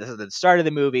opened the start of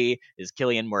the movie is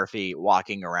Cillian Murphy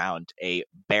walking around a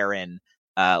barren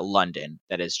London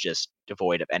that is just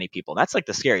devoid of any people. And that's like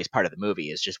the scariest part of the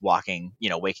movie, is just walking,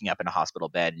 waking up in a hospital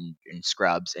bed in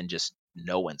scrubs and just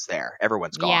no one's there.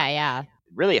 Everyone's gone. Yeah.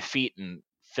 Really a feat in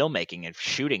filmmaking and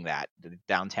shooting that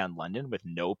downtown London with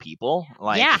no people.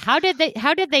 Yeah, how did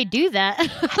they do that?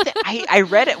 I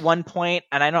read at one point,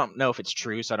 and I don't know if it's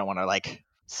true, so I don't want to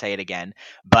say it again,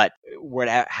 but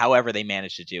however they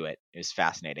managed to do it is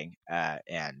fascinating,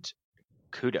 and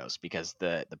kudos, because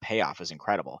the payoff is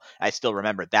incredible. I still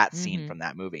remember that scene from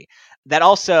that movie. That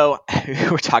also,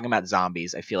 we're talking about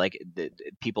zombies. I feel like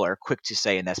people are quick to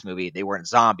say in this movie they weren't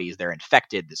zombies, they're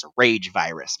infected. There's a rage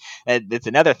virus. That's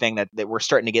another thing that we're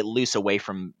starting to get loose away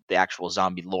from the actual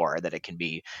zombie lore, that it can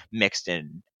be mixed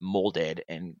and molded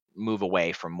and move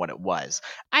away from what it was.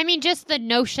 I mean, just the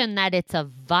notion that it's a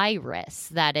virus,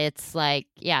 that it's like,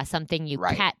 something you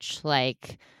catch.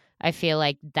 Like, I feel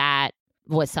like that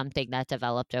was something that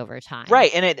developed over time.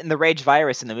 Right, and the rage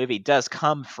virus in the movie does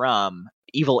come from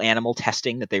evil animal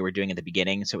testing that they were doing at the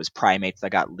beginning. So it was primates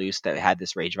that got loose that had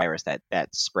this rage virus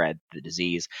that spread the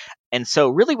disease. And so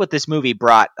really what this movie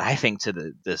brought, I think,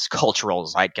 to this cultural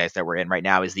zeitgeist that we're in right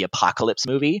now is the apocalypse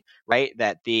movie, right?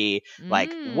 That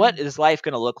what is life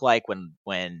going to look like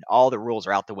when all the rules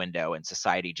are out the window and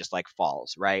society just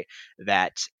falls, right?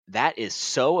 That is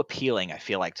so appealing, I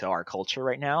feel like, to our culture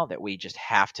right now, that we just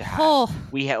have to have,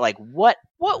 we have what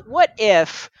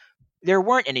if there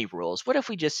weren't any rules? What if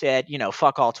we just said,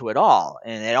 fuck all to it all,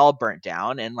 and it all burnt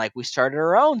down, and we started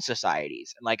our own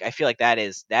societies? And I feel like that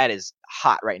is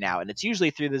hot right now, and it's usually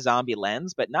through the zombie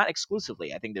lens, but not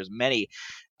exclusively. I think there's many.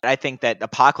 I think that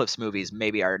apocalypse movies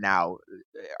maybe are now,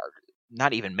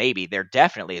 not even maybe, they're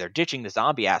ditching the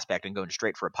zombie aspect and going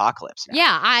straight for apocalypse now.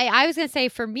 Yeah, I was gonna say,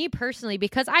 for me personally,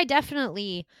 because I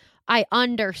definitely I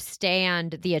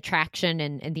understand the attraction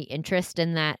and the interest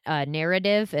in that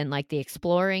narrative and like the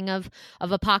exploring of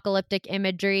apocalyptic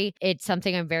imagery. It's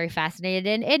something I'm very fascinated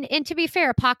in. And to be fair,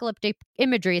 apocalyptic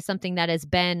imagery is something that has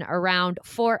been around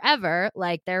forever.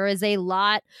 Like there is a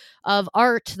lot of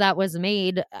art that was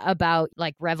made about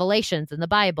like revelations in the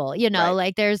Bible. You know,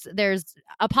 Right. like there's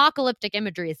apocalyptic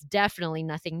imagery is definitely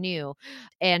nothing new.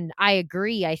 And I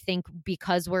agree. I think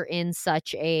because we're in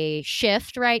such a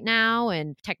shift right now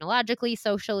and technologically,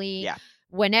 socially, Yeah.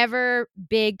 whenever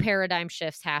big paradigm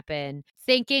shifts happen,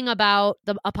 thinking about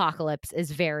the apocalypse is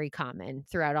very common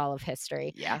throughout all of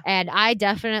history. Yeah. And I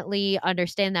definitely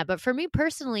understand that. But for me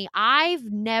personally, I've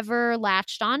never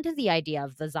latched onto the idea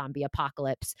of the zombie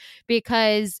apocalypse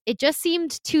because it just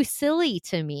seemed too silly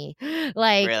to me.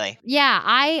 Like, Really? yeah,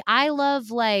 I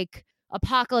love like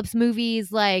apocalypse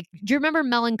movies. Like, do you remember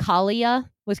Melancholia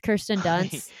with Kirsten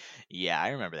Dunst? Yeah, I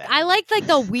remember that. I movie. like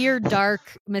the weird,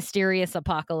 dark, mysterious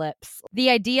apocalypse. The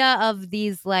idea of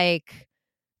these like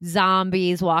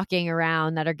zombies walking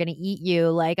around that are going to eat you.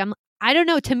 Like I don't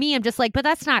know. To me, I'm just like, but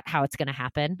that's not how it's going to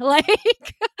happen. Like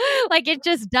it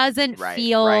just doesn't Right,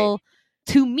 feel. right.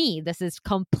 To me, this is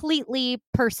completely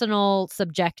personal,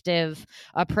 subjective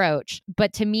approach.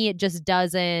 But to me, it just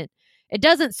doesn't. It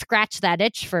doesn't scratch that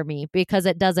itch for me because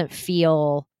it doesn't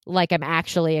feel like I'm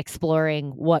actually exploring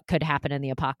what could happen in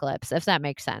the apocalypse, if that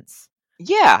makes sense.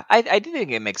 Yeah, I do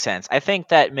think it makes sense. I think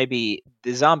that maybe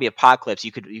the zombie apocalypse,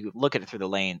 you could look at it through the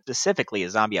lane, specifically a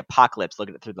zombie apocalypse, look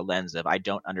at it through the lens of I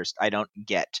don't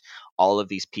get all of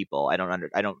these people. I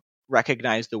don't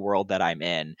recognize the world that I'm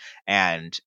in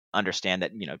and understand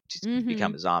that, to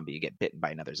become a zombie, you get bitten by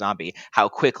another zombie, how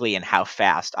quickly and how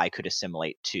fast I could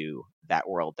assimilate to that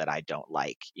world that I don't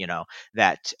like,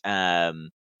 that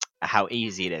how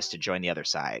easy it is to join the other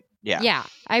side. Yeah. Yeah,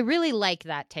 I really like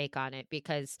that take on it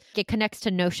because it connects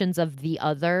to notions of the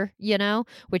other, which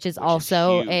is Which is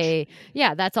also huge.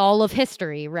 that's all of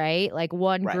history, right? Like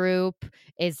one Right. group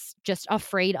is just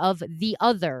afraid of the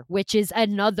other, which is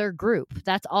another group.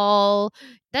 That's all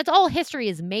history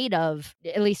is made of,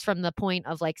 at least from the point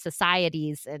of like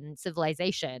societies and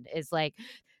civilization, is like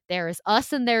there's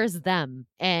us and there's them.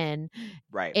 And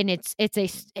Right. it's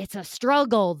a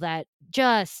struggle that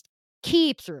just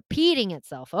keeps repeating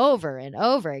itself over and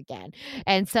over again.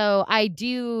 And so I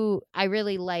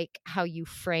really like how you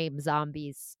frame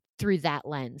zombies through that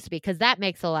lens because that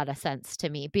makes a lot of sense to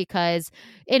me because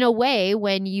in a way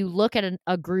when you look at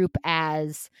a group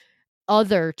as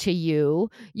other to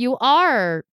you,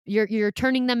 you're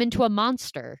turning them into a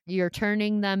monster. You're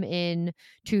turning them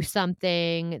into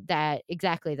something that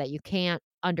you can't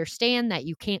understand, that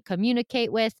you can't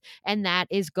communicate with, and that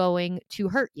is going to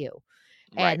hurt you.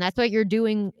 Right. And that's what you're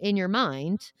doing in your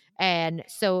mind. And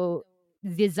so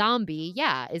the zombie,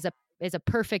 is a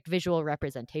perfect visual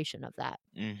representation of that.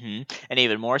 And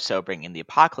even more so, bring in the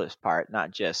apocalypse part,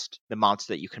 not just the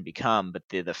monster that you can become, but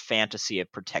the fantasy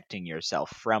of protecting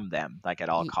yourself from them, like at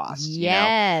all costs.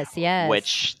 Yes.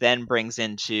 Which then brings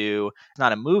into, it's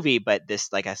not a movie, but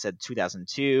this, like I said,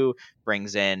 2002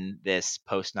 brings in this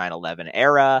post 9/11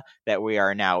 era that we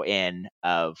are now in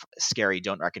of scary,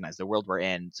 don't recognize the world we're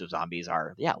in. So zombies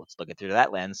are, let's look at it through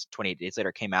that lens. 28 days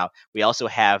later came out. We also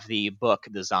have the book,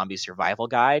 The Zombie Survival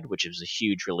Guide, which was a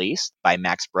huge release by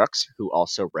Max Brooks, who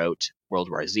also wrote World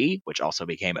War Z, which also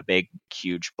became a big,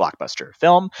 huge blockbuster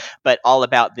film, but all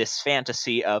about this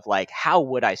fantasy of like, how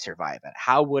would I survive it?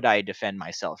 How would I defend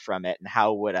myself from it? And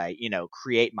how would I,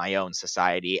 create my own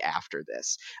society after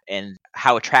this? And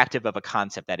how attractive of a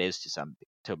concept that is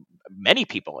to many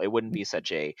people. It wouldn't be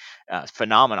such a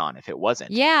phenomenon if it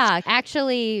wasn't. Yeah,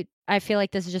 actually, I feel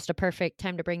like this is just a perfect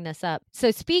time to bring this up.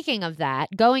 So, speaking of that,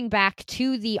 going back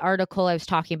to the article I was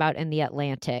talking about in The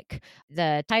Atlantic,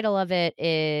 the title of it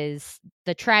is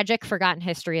The Tragic Forgotten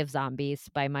History of Zombies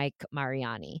by Mike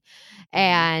Mariani.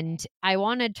 And I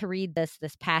wanted to read this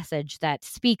passage that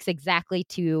speaks exactly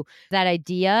to that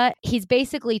idea. He's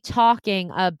basically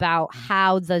talking about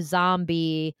how the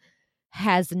zombie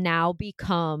has now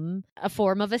become a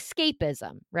form of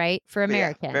escapism, right? For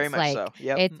Americans. Yeah, very much like so.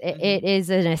 Yep. it is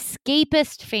an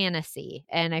escapist fantasy.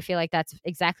 And I feel like that's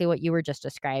exactly what you were just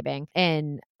describing.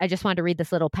 And I just wanted to read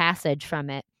this little passage from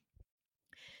it.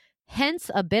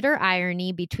 Hence a bitter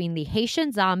irony between the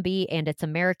Haitian zombie and its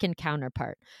American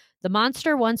counterpart. The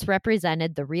monster once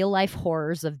represented the real-life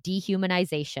horrors of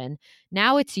dehumanization.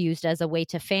 Now it's used as a way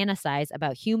to fantasize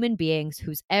about human beings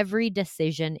whose every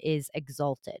decision is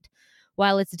exalted.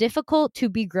 While it's difficult to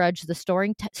begrudge the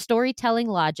storytelling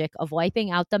logic of wiping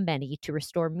out the many to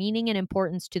restore meaning and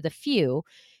importance to the few,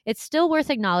 it's still worth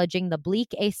acknowledging the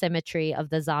bleak asymmetry of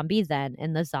the zombie then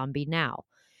and the zombie now.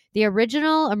 The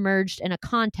original emerged in a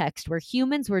context where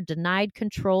humans were denied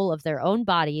control of their own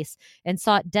bodies and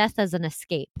sought death as an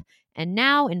escape. And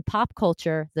now, in pop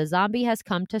culture, the zombie has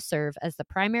come to serve as the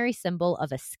primary symbol of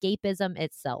escapism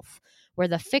itself, where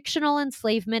the fictional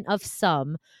enslavement of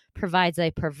some provides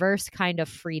a perverse kind of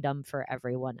freedom for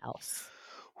everyone else.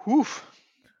 Whew.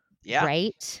 Yeah.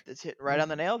 Right? That's hit right on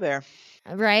the nail there.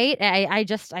 Right? I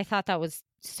thought that was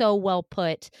so well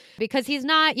put, because he's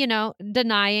not,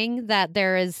 denying that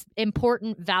there is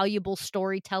important, valuable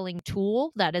storytelling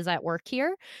tool that is at work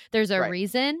here. There's a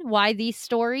reason why these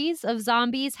stories of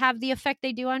zombies have the effect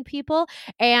they do on people.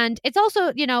 And it's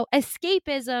also,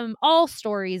 escapism. All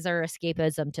stories are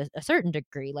escapism to a certain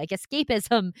degree. Like,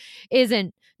 escapism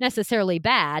isn't necessarily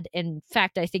bad. In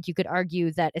fact, I think you could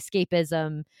argue that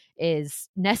escapism is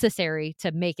necessary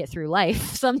to make it through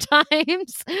life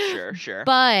sometimes. Sure.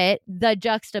 But the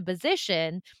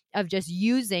juxtaposition of just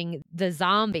using the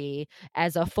zombie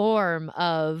as a form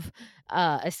of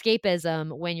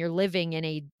escapism when you're living in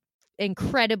a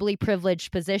incredibly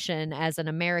privileged position as an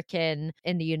American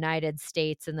in the United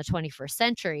States in the 21st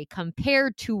century,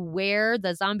 compared to where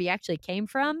the zombie actually came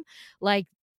from, like,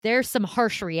 there's some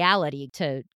harsh reality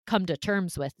to come to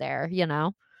terms with there,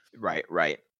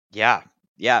 Right. Yeah.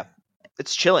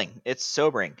 It's chilling. It's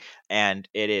sobering. And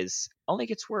it only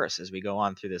gets worse as we go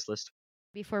on through this list.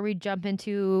 Before we jump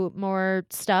into more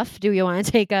stuff, do you want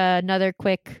to take another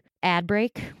quick ad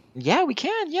break? Yeah, we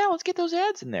can. Yeah, let's get those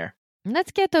ads in there.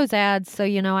 Let's get those ads so,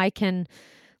 I can,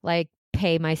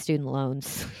 pay my student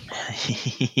loans.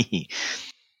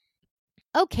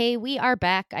 Okay, we are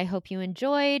back. I hope you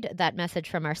enjoyed that message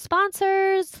from our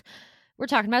sponsors. We're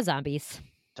talking about zombies.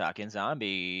 Talking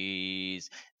zombies.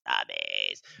 I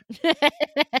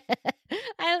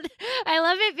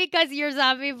love it because your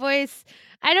zombie voice,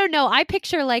 I don't know, I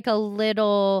picture like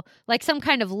some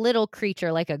kind of little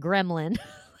creature, like a gremlin.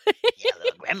 Yeah,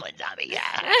 little gremlin zombie.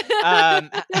 Yeah.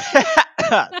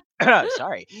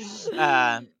 Sorry.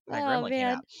 My gremlin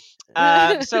came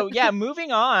out. So yeah,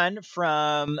 moving on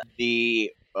from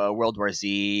the World War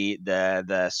Z,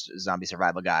 the zombie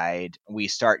survival guide, we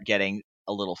start getting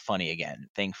a little funny again.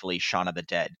 Thankfully, Shaun of the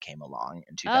Dead came along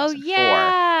in 2004. Oh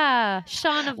yeah,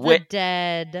 Shaun of the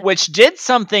Dead, which did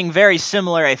something very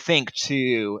similar, I think,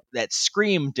 to that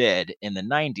Scream did in the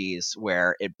 90s,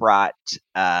 where it brought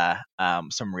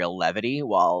some real levity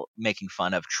while making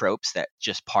fun of tropes that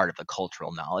just part of the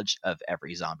cultural knowledge of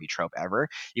every zombie trope ever.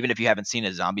 Even if you haven't seen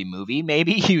a zombie movie,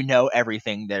 maybe you know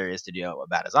everything there is to know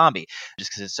about a zombie,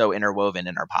 just because it's so interwoven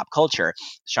in our pop culture.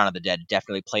 Shaun of the Dead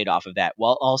definitely played off of that,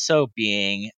 while also being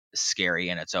scary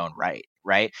in its own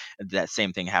right? That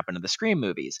same thing happened in the Scream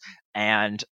movies.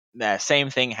 And the same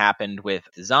thing happened with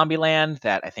Zombieland,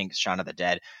 that I think Shaun of the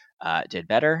Dead did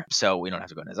better. So we don't have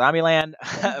to go into Zombieland.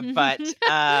 But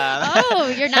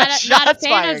you're not a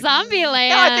fan of Zombieland.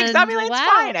 No, I think Zombieland's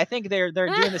fine. I think they're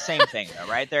doing the same thing though,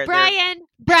 right?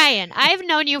 Brian, I've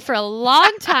known you for a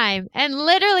long time, and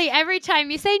literally every time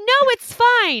you say no, it's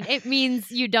fine, it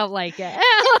means you don't like it.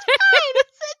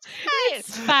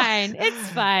 It's fine. It's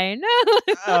fine.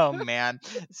 Oh man.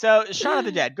 So Shaun of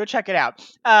the Dead, go check it out.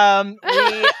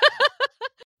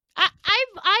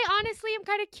 I honestly am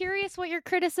kind of curious what your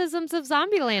criticisms of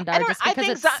Zombieland are, just because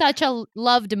it's such a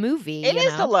loved movie. It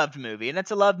is a loved movie, and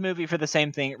it's a loved movie for the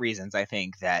same reasons I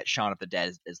think that Shaun of the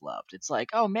Dead is loved. It's like,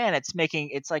 oh man,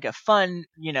 it's like a fun,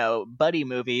 buddy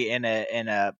movie in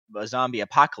a zombie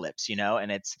apocalypse,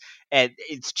 and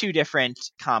it's two different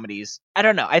comedies. I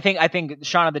don't know. I think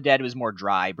Shaun of the Dead was more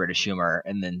dry British humor,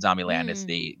 and then Zombieland is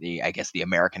the I guess the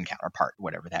American counterpart,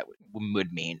 whatever that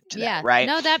would mean to that, right?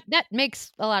 No, that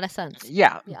makes a lot of sense.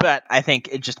 Yeah, but I think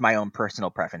it's just my own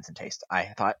personal preference and taste.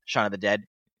 I thought Shaun of the Dead,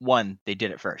 1, they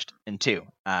did it first, and 2,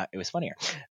 it was funnier.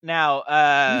 Now,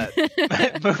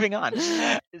 moving on.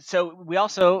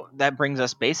 So that brings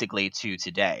us basically to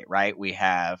today, right?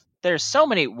 There's so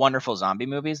many wonderful zombie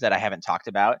movies that I haven't talked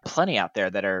about. Plenty out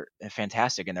there that are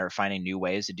fantastic, and they're finding new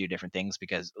ways to do different things,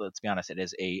 because let's be honest, it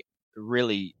is a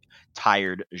really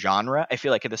tired genre. I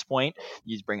feel like at this point,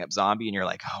 you bring up zombie and you're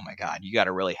like, oh my God, you got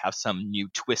to really have some new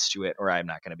twist to it or I'm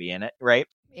not going to be in it, right?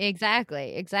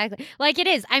 Exactly. Like, it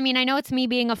is. I mean, I know it's me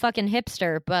being a fucking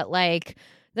hipster, but like,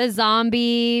 the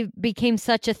zombie became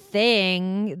such a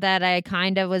thing that I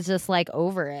kind of was just like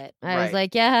over it. I was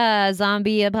like, yeah,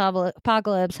 zombie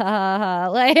apocalypse, ha ha ha.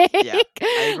 Like, yeah,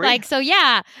 I agree. Like, so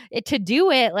yeah, to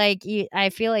do it, like, I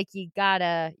feel like you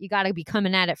gotta be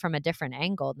coming at it from a different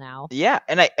angle now. Yeah,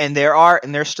 and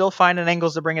they're still finding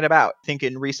angles to bring it about. I think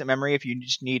in recent memory, if you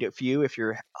just need a few, if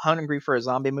you're hungry for a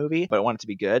zombie movie but want it to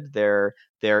be good, there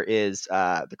is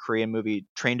the Korean movie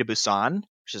Train to Busan,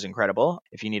 which is incredible.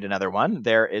 If you need another one,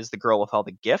 there is The Girl with All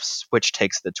the Gifts, which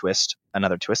takes the twist,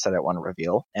 another twist that I don't want to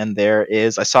reveal. And there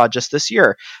is, I saw just this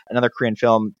year, another Korean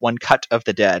film, One Cut of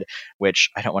the Dead, which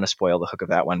I don't want to spoil the hook of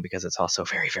that one because it's also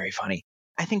very, very funny.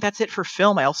 I think that's it for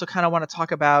film. I also kind of want to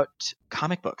talk about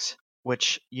comic books,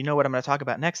 which you know what I'm going to talk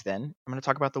about next then. I'm going to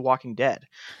talk about The Walking Dead.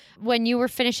 When you were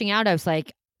finishing out, I was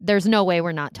like, there's no way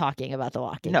we're not talking about The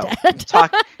Walking Dead.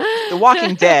 The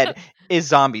Walking Dead is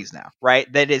zombies now,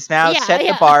 right? That is now set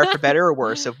the bar for better or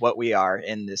worse of what we are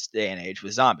in this day and age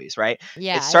with zombies, right?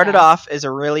 Yeah. It started off as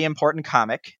a really important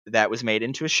comic that was made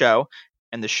into a show,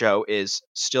 and the show is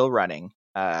still running.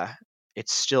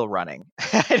 It's still running.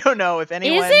 I don't know if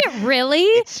anyone... Is it really?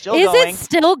 It's still going. Is it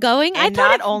still going? And I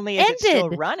thought not only is it still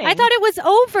running... I thought it was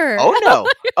over.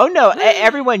 Oh, no.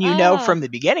 Everyone you know from the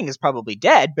beginning is probably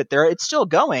dead, but it's still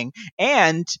going.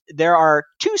 And there are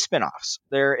 2 spinoffs.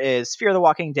 There is Fear the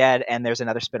Walking Dead, and there's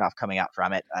another spinoff coming out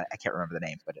from it. I can't remember the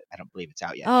name, but I don't believe it's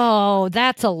out yet. Oh,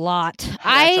 that's a lot.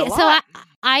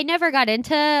 I never got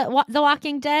into The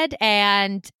Walking Dead,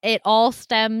 and it all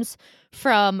stems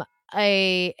from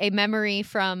a memory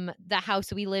from the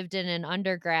house we lived in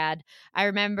undergrad. I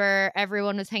remember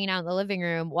everyone was hanging out in the living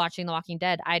room watching The Walking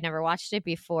Dead. I'd never watched it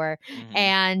before. Mm-hmm.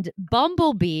 And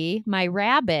Bumblebee, my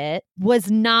rabbit,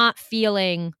 was not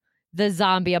feeling the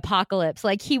zombie apocalypse.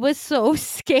 Like, he was so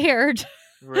scared.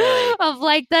 Really? of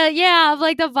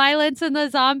the violence and the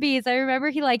zombies. I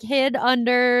remember he hid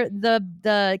under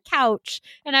the couch,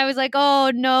 and I was like,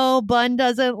 oh no, Bun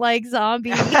doesn't like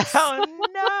zombies.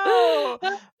 Oh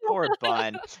no. Poor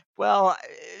Bun. Well,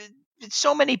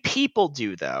 so many people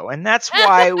do, though, and that's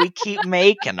why we keep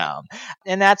making them.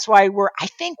 And that's why I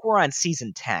think we're on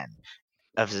season 10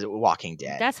 of The Walking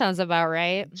Dead. That sounds about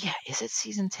right. Yeah, is it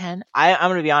season 10? I'm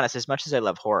going to be honest, as much as I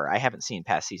love horror, I haven't seen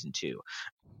past season 2.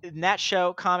 In that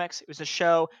show, comics, it was a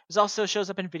show. It also shows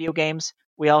up in video games.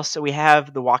 We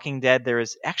have The Walking Dead. There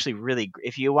is actually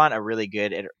if you want a really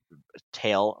good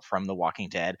tale from The Walking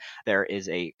Dead, there is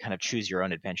a kind of choose your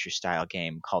own adventure style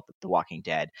game called The Walking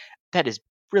Dead that is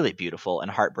really beautiful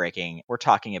and heartbreaking. We're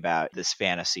talking about this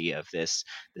fantasy of this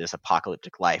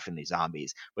apocalyptic life and these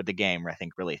zombies. What the game, I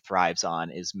think, really thrives on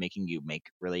is making you make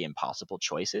really impossible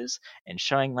choices and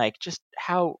showing just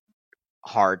how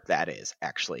hard that is,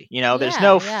 actually. There's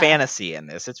no fantasy in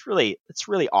this. It's really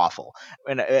awful,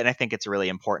 and I think it's a really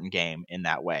important game in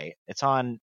that way. It's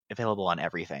available on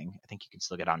everything. I think you can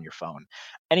still get it on your phone.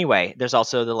 Anyway, there's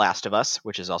also The Last of Us,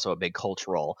 which is also a big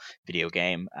cultural video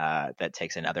game that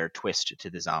takes another twist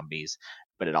to the zombies,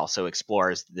 but it also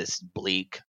explores this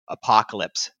bleak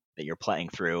apocalypse that you're playing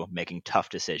through, making tough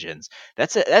decisions.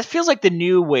 That feels like the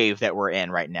new wave that we're in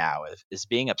right now is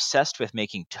being obsessed with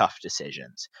making tough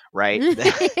decisions, right?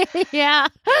 Yeah.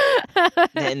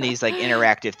 And these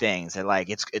interactive things, and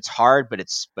it's hard,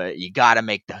 but you gotta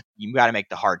make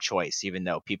the hard choice, even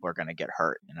though people are gonna get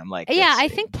hurt. And I'm like, yeah, I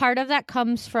think part of that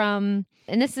comes from,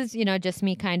 and this is just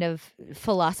me kind of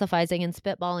philosophizing and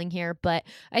spitballing here, but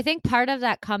I think part of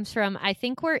that comes from, I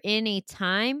think we're in a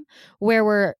time where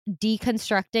we're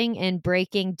deconstructing and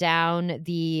breaking down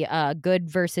the good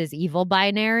versus evil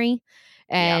binary,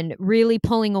 and really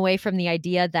pulling away from the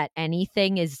idea that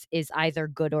anything is either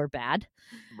good or bad.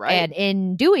 Right. And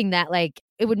in doing that,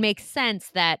 it would make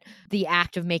sense that the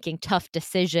act of making tough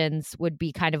decisions would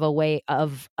be kind of a way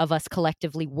of us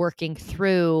collectively working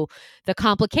through the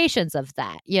complications of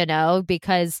that,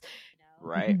 because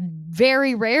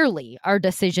very rarely are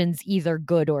decisions either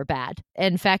good or bad.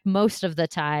 In fact, most of the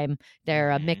time they're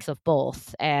a mix of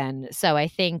both. And so I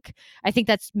think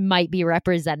that's might be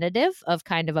representative of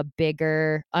kind of a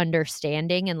bigger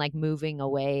understanding and moving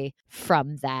away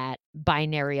from that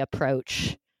binary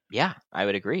approach. Yeah, I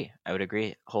would agree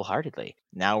wholeheartedly.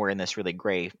 Now we're in this really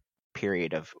gray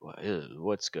period of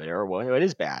what's good or what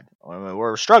is bad.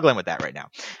 We're struggling with that right now.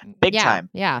 Big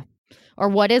time. Yeah. Or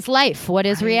what is life? What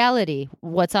is reality?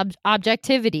 What's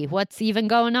objectivity? What's even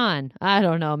going on? I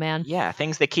don't know, man. Yeah,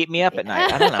 things that keep me up at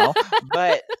night. I don't know.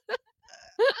 But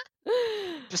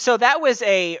so that was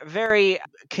a very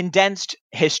condensed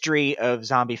history of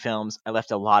zombie films. I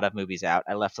left a lot of movies out.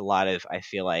 I left a lot of, I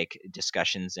feel like,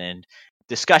 discussions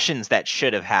that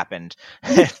should have happened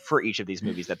for each of these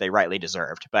movies that they rightly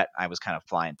deserved, but I was kind of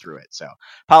flying through it, so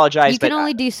apologize. You can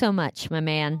only do so much, my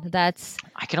man.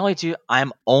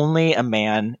 I'm only a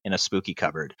man in a spooky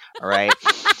cupboard, all right?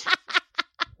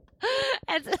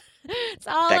 It's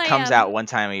all that comes out one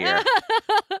time a year.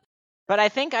 But I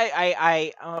think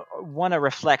I want to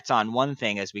reflect on one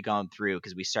thing as we go through,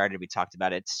 because we talked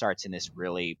about it starts in this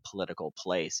really political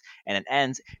place and it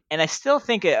ends. And I still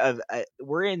think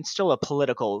we're in still a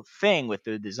political thing with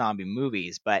the zombie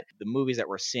movies, but the movies that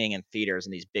we're seeing in theaters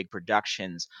and these big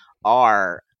productions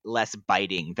are less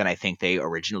biting than I think they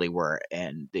originally were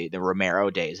in the Romero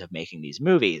days of making these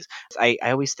movies. I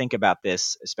always think about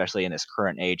this, especially in this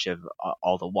current age of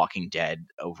all the Walking Dead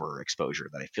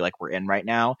overexposure that I feel like we're in right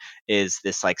now, is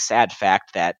this like sad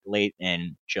fact that late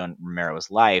in Joe Romero's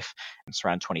life, it's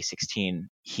around 2016,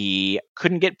 he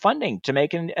couldn't get funding to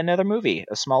make another movie,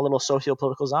 a small little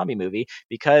socio-political zombie movie,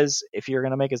 because if you're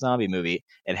going to make a zombie movie,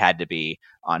 it had to be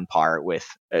on par with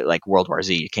like World War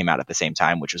Z came out at the same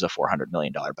time, which was a $400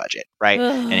 million budget, right?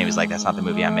 And he was like, that's not the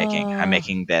movie I'm making. I'm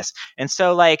making this. And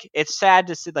so like, it's sad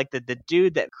to see like the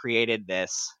dude that created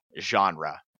this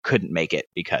genre couldn't make it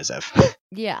because of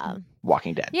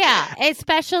Walking Dead. Yeah,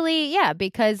 especially,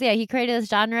 because, he created this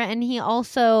genre, and he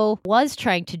also was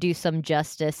trying to do some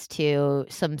justice to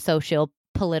some social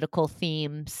political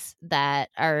themes that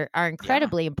are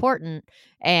incredibly important.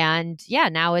 And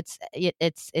now it's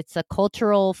a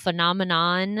cultural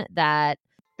phenomenon that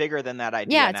bigger than that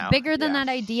idea. It's bigger than that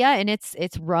idea, and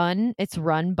it's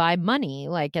run by money.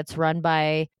 Like, it's run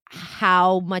by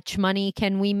how much money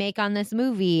can we make on this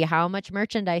movie? How much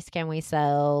merchandise can we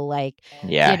sell? Like,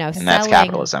 and that's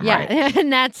capitalism, right?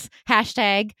 And that's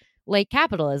hashtag late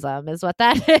capitalism is what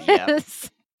that is. Yep.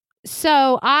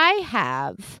 So I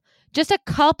have just a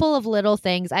couple of little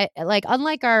things. I like,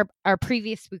 unlike our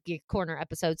previous Spooky Corner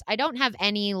episodes, I don't have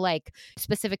any like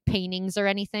specific paintings or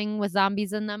anything with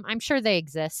zombies in them. I'm sure they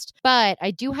exist, but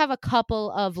I do have a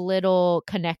couple of little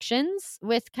connections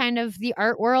with kind of the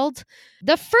art world.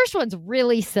 The first one's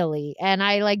really silly and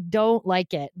I like don't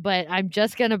like it, but I'm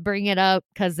just going to bring it up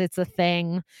because it's a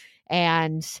thing.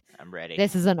 And I'm ready.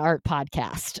 This is an art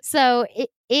podcast. So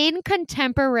in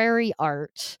contemporary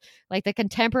art, like the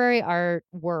contemporary art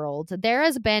world, there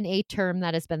has been a term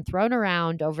that has been thrown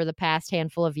around over the past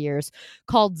handful of years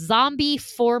called zombie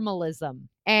formalism.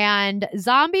 And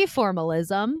zombie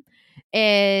formalism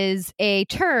is a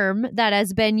term that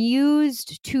has been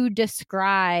used to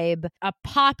describe a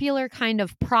popular kind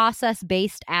of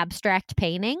process-based abstract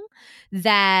painting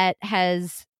that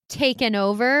has taken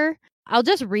over. I'll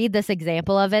just read this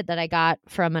example of it that I got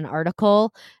from an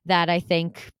article that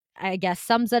I guess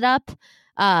sums it up.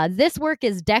 This work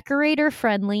is decorator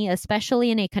friendly,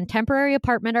 especially in a contemporary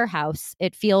apartment or house.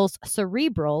 It feels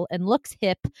cerebral and looks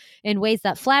hip in ways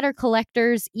that flatter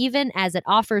collectors, even as it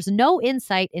offers no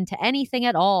insight into anything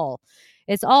at all.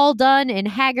 It's all done in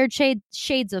haggard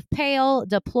shades of pale,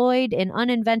 deployed in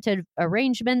uninvented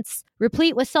arrangements,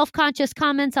 replete with self-conscious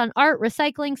comments on art,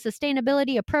 recycling,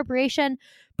 sustainability, appropriation,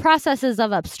 processes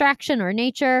of abstraction or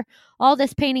nature. All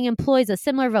this painting employs a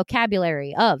similar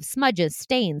vocabulary of smudges,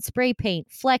 stains, spray paint,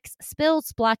 flecks, spills,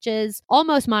 splotches,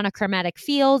 almost monochromatic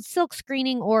fields, silk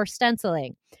screening, or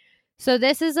stenciling. So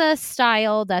this is a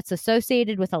style that's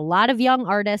associated with a lot of young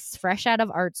artists fresh out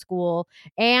of art school,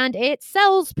 and it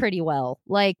sells pretty well.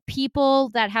 Like, people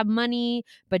that have money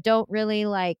but don't really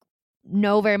like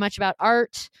know very much about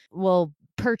art will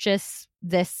purchase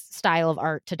this style of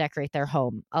art to decorate their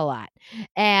home a lot.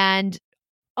 And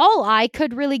all I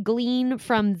could really glean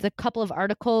from the couple of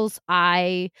articles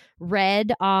I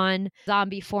read on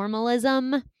zombie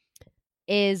formalism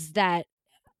is that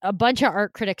a bunch of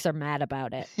art critics are mad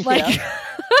about it. Like,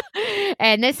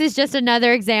 and this is just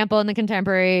another example in the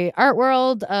contemporary art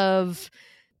world of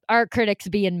art critics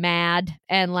being mad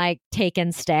and like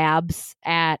taking stabs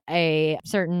at a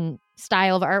certain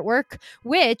style of artwork,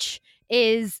 which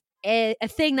is a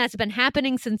thing that's been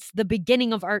happening since the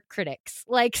beginning of art critics.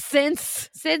 Like, since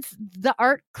the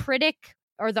art critic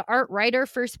or the art writer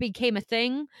first became a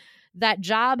thing, that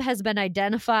job has been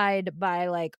identified by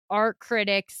like art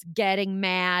critics getting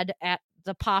mad at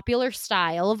the popular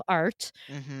style of art,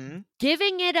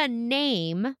 giving it a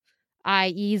name,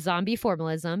 i.e. zombie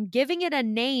formalism, giving it a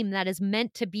name that is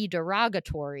meant to be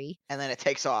derogatory. And then it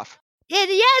takes off. And then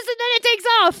it takes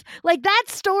off. Like, that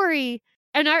story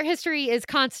in art history is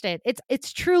constant.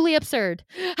 It's truly absurd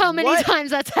how many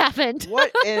times that's happened.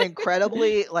 What an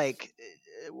incredibly like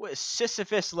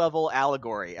Sisyphus level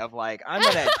allegory of like,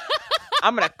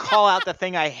 I'm gonna call out the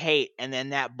thing I hate, and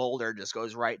then that boulder just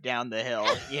goes right down the hill,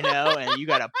 and you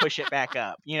gotta push it back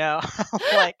up,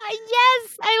 like,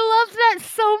 yes, I love that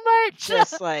so much.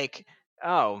 Just like,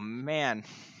 oh man.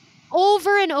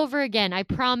 Over and over again, I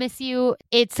promise you,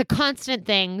 it's a constant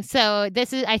thing. So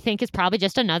this is, I think, is probably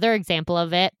just another example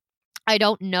of it. I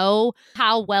don't know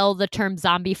how well the term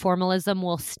zombie formalism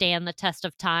will stand the test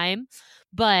of time,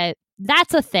 but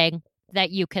that's a thing.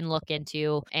 that you can look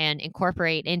into and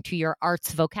incorporate into your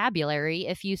arts vocabulary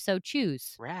if you so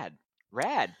choose. Rad.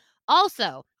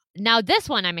 Also, now this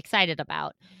one I'm excited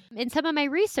about. In some of my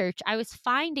research, I was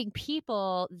finding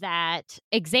people that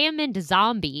examined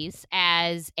zombies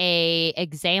as a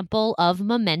example of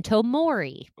memento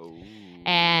mori. Ooh.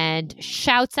 And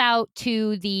shouts out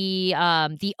to the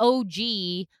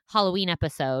OG Halloween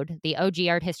episode, the OG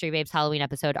Art History Babes Halloween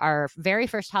episode. Our very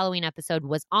first Halloween episode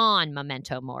was on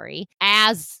memento mori.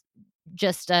 As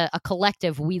just a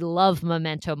collective, we love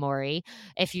memento mori.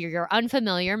 If you're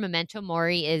unfamiliar, memento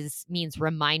mori means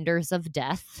reminders of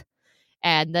death.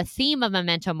 And the theme of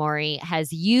memento mori has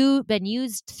been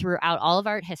used throughout all of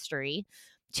art history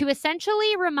to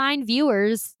essentially remind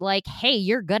viewers, like, hey,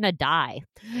 you're gonna die.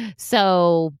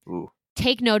 So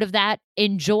take note of that.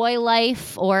 Enjoy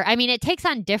life. Or, I mean, it takes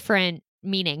on different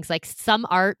meanings. Like some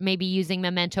art may be using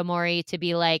memento mori to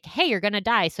be like, hey, you're gonna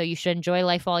die, so you should enjoy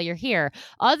life while you're here.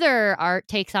 Other art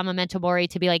takes on memento mori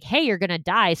to be like, hey, you're gonna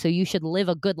die, so you should live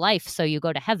a good life so you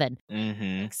go to heaven.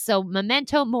 Mm-hmm. So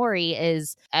memento mori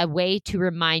is a way to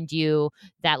remind you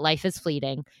that life is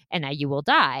fleeting and that you will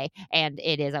die. And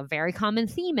it is a very common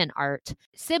theme in art.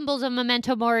 Symbols of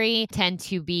memento mori tend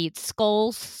to be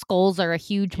skulls. Skulls are a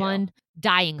huge one.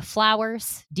 Dying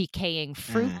flowers, decaying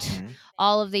fruit. Mm-hmm.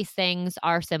 All of these things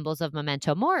are symbols of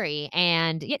memento mori.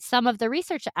 And yet some of the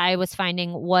research I was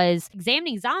finding was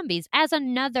examining zombies as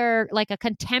another, like a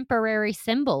contemporary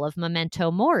symbol of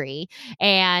memento mori,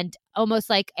 and almost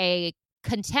like a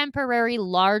contemporary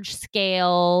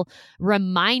large-scale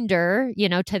reminder,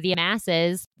 to the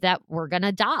masses that we're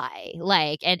gonna die.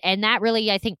 And that really,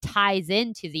 I think, ties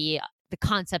into the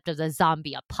concept of the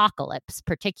zombie apocalypse,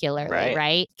 particularly,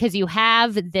 right? Because you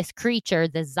have this creature,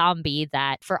 the zombie,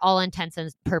 that for all intents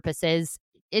and purposes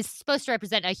is supposed to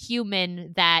represent a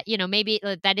human that, maybe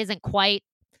that isn't quite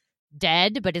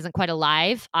dead, but isn't quite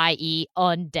alive, i.e.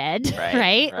 undead,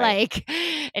 right? Like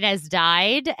it has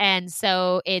died. And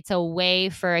so it's a way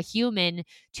for a human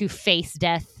to face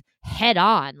death head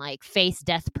on, like face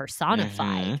death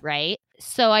personified, right?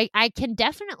 So I can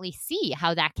definitely see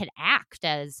how that could act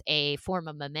as a form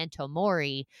of memento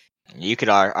mori. You could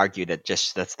argue that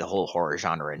that's the whole horror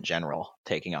genre in general,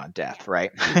 taking on death,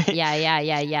 right?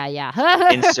 Yeah.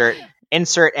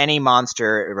 Insert any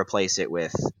monster, replace it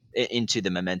with into the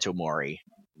memento mori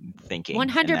thinking.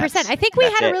 100%. I think we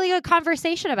had a really good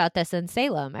conversation about this in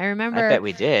Salem. I remember. I bet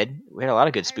we did. We had a lot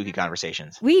of good spooky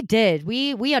conversations. We did.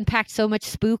 We unpacked so much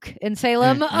spook in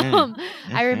Salem.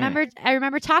 I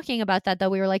remember talking about that, though.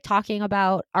 We were like talking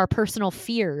about our personal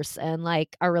fears and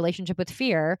like our relationship with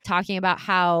fear, talking about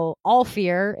how all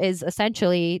fear is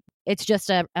essentially, it's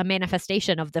just a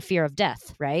manifestation of the fear of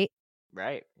death, right?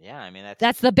 Right. Yeah. I mean,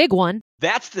 that's the big one.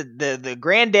 That's the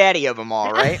granddaddy of them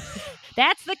all, right?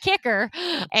 That's the kicker.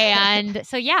 And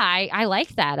so, yeah, I like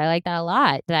that. I like that a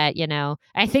lot. That,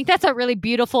 I think that's a really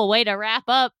beautiful way to wrap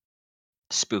up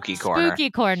Spooky Corner. Spooky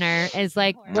Corner is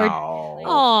like, no.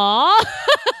 Aww.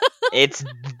 It's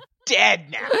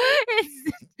dead now.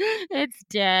 It's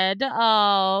dead.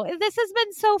 Oh, this has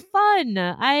been so fun.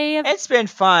 It's been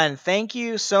fun. Thank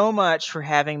you so much for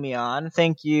having me on.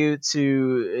 Thank you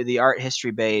to the Art History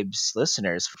Babes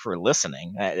listeners for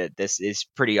listening. This is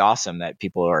pretty awesome that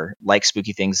people are like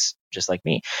spooky things just like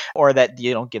me, or that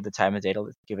you don't give the time of day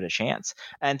to give it a chance.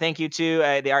 And thank you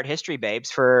to the Art History Babes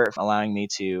for allowing me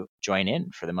to join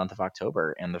in for the month of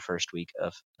October and the first week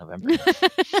of November.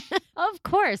 Of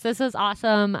course. This was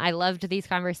awesome. I loved these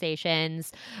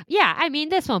conversations. Yeah, I mean,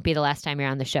 this won't be the last time you're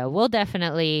on the show. We'll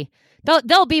definitely,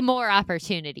 there'll be more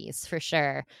opportunities for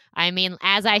sure. I mean,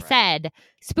 as I said,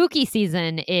 spooky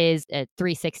season is a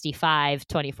 365,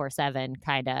 24/7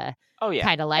 kind of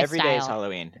lifestyle. Every day is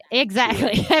Halloween.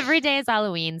 Exactly. Every day is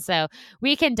Halloween. So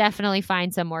we can definitely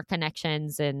find some more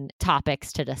connections and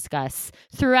topics to discuss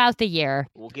throughout the year.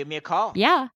 Well, give me a call.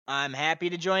 Yeah. I'm happy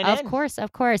to join in. Of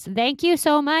course. Thank you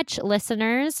so much,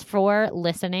 listeners, for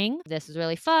listening. This was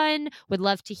really fun. Would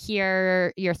love to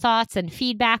hear your thoughts and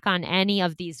feedback on any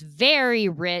of these very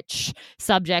rich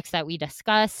subjects that we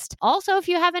discussed. Also, if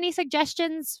you have any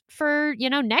suggestions for,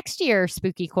 next year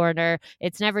Spooky Corner,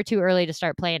 it's never too early to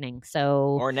start planning.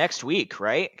 So, or next week,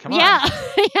 right? Come on.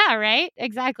 Yeah, right.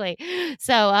 Exactly.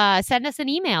 So send us an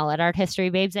email at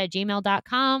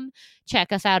arthistorybabes@gmail.com.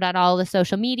 Check us out on all the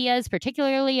social medias,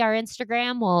 particularly our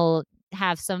Instagram. We'll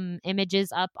have some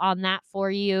images up on that for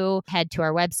you. Head to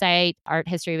our website,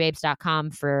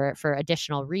 arthistorybabes.com for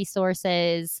additional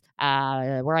resources. We're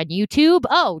on YouTube.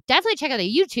 Oh, definitely check out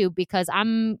the YouTube because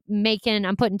I'm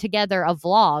putting together a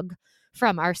vlog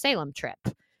from our Salem trip.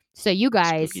 So you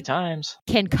guys Spooky times.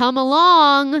 can come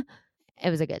along. It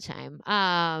was a good time.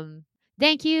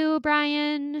 Thank you,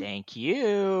 Brian. Thank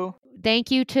you.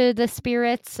 Thank you to the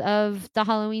spirits of the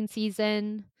Halloween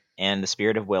season. And the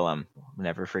spirit of Willem.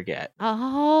 Never forget.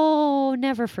 Oh,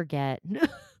 never forget.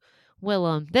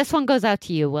 Willem. This one goes out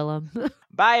to you, Willem.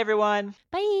 Bye, everyone.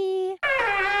 Bye.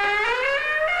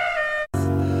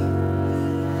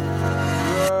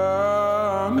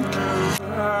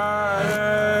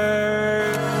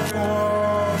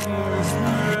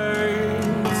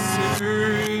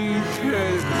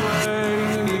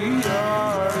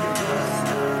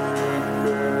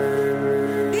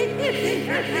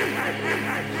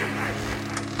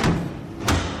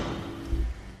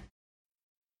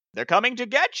 They're coming to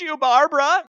get you, Barbara.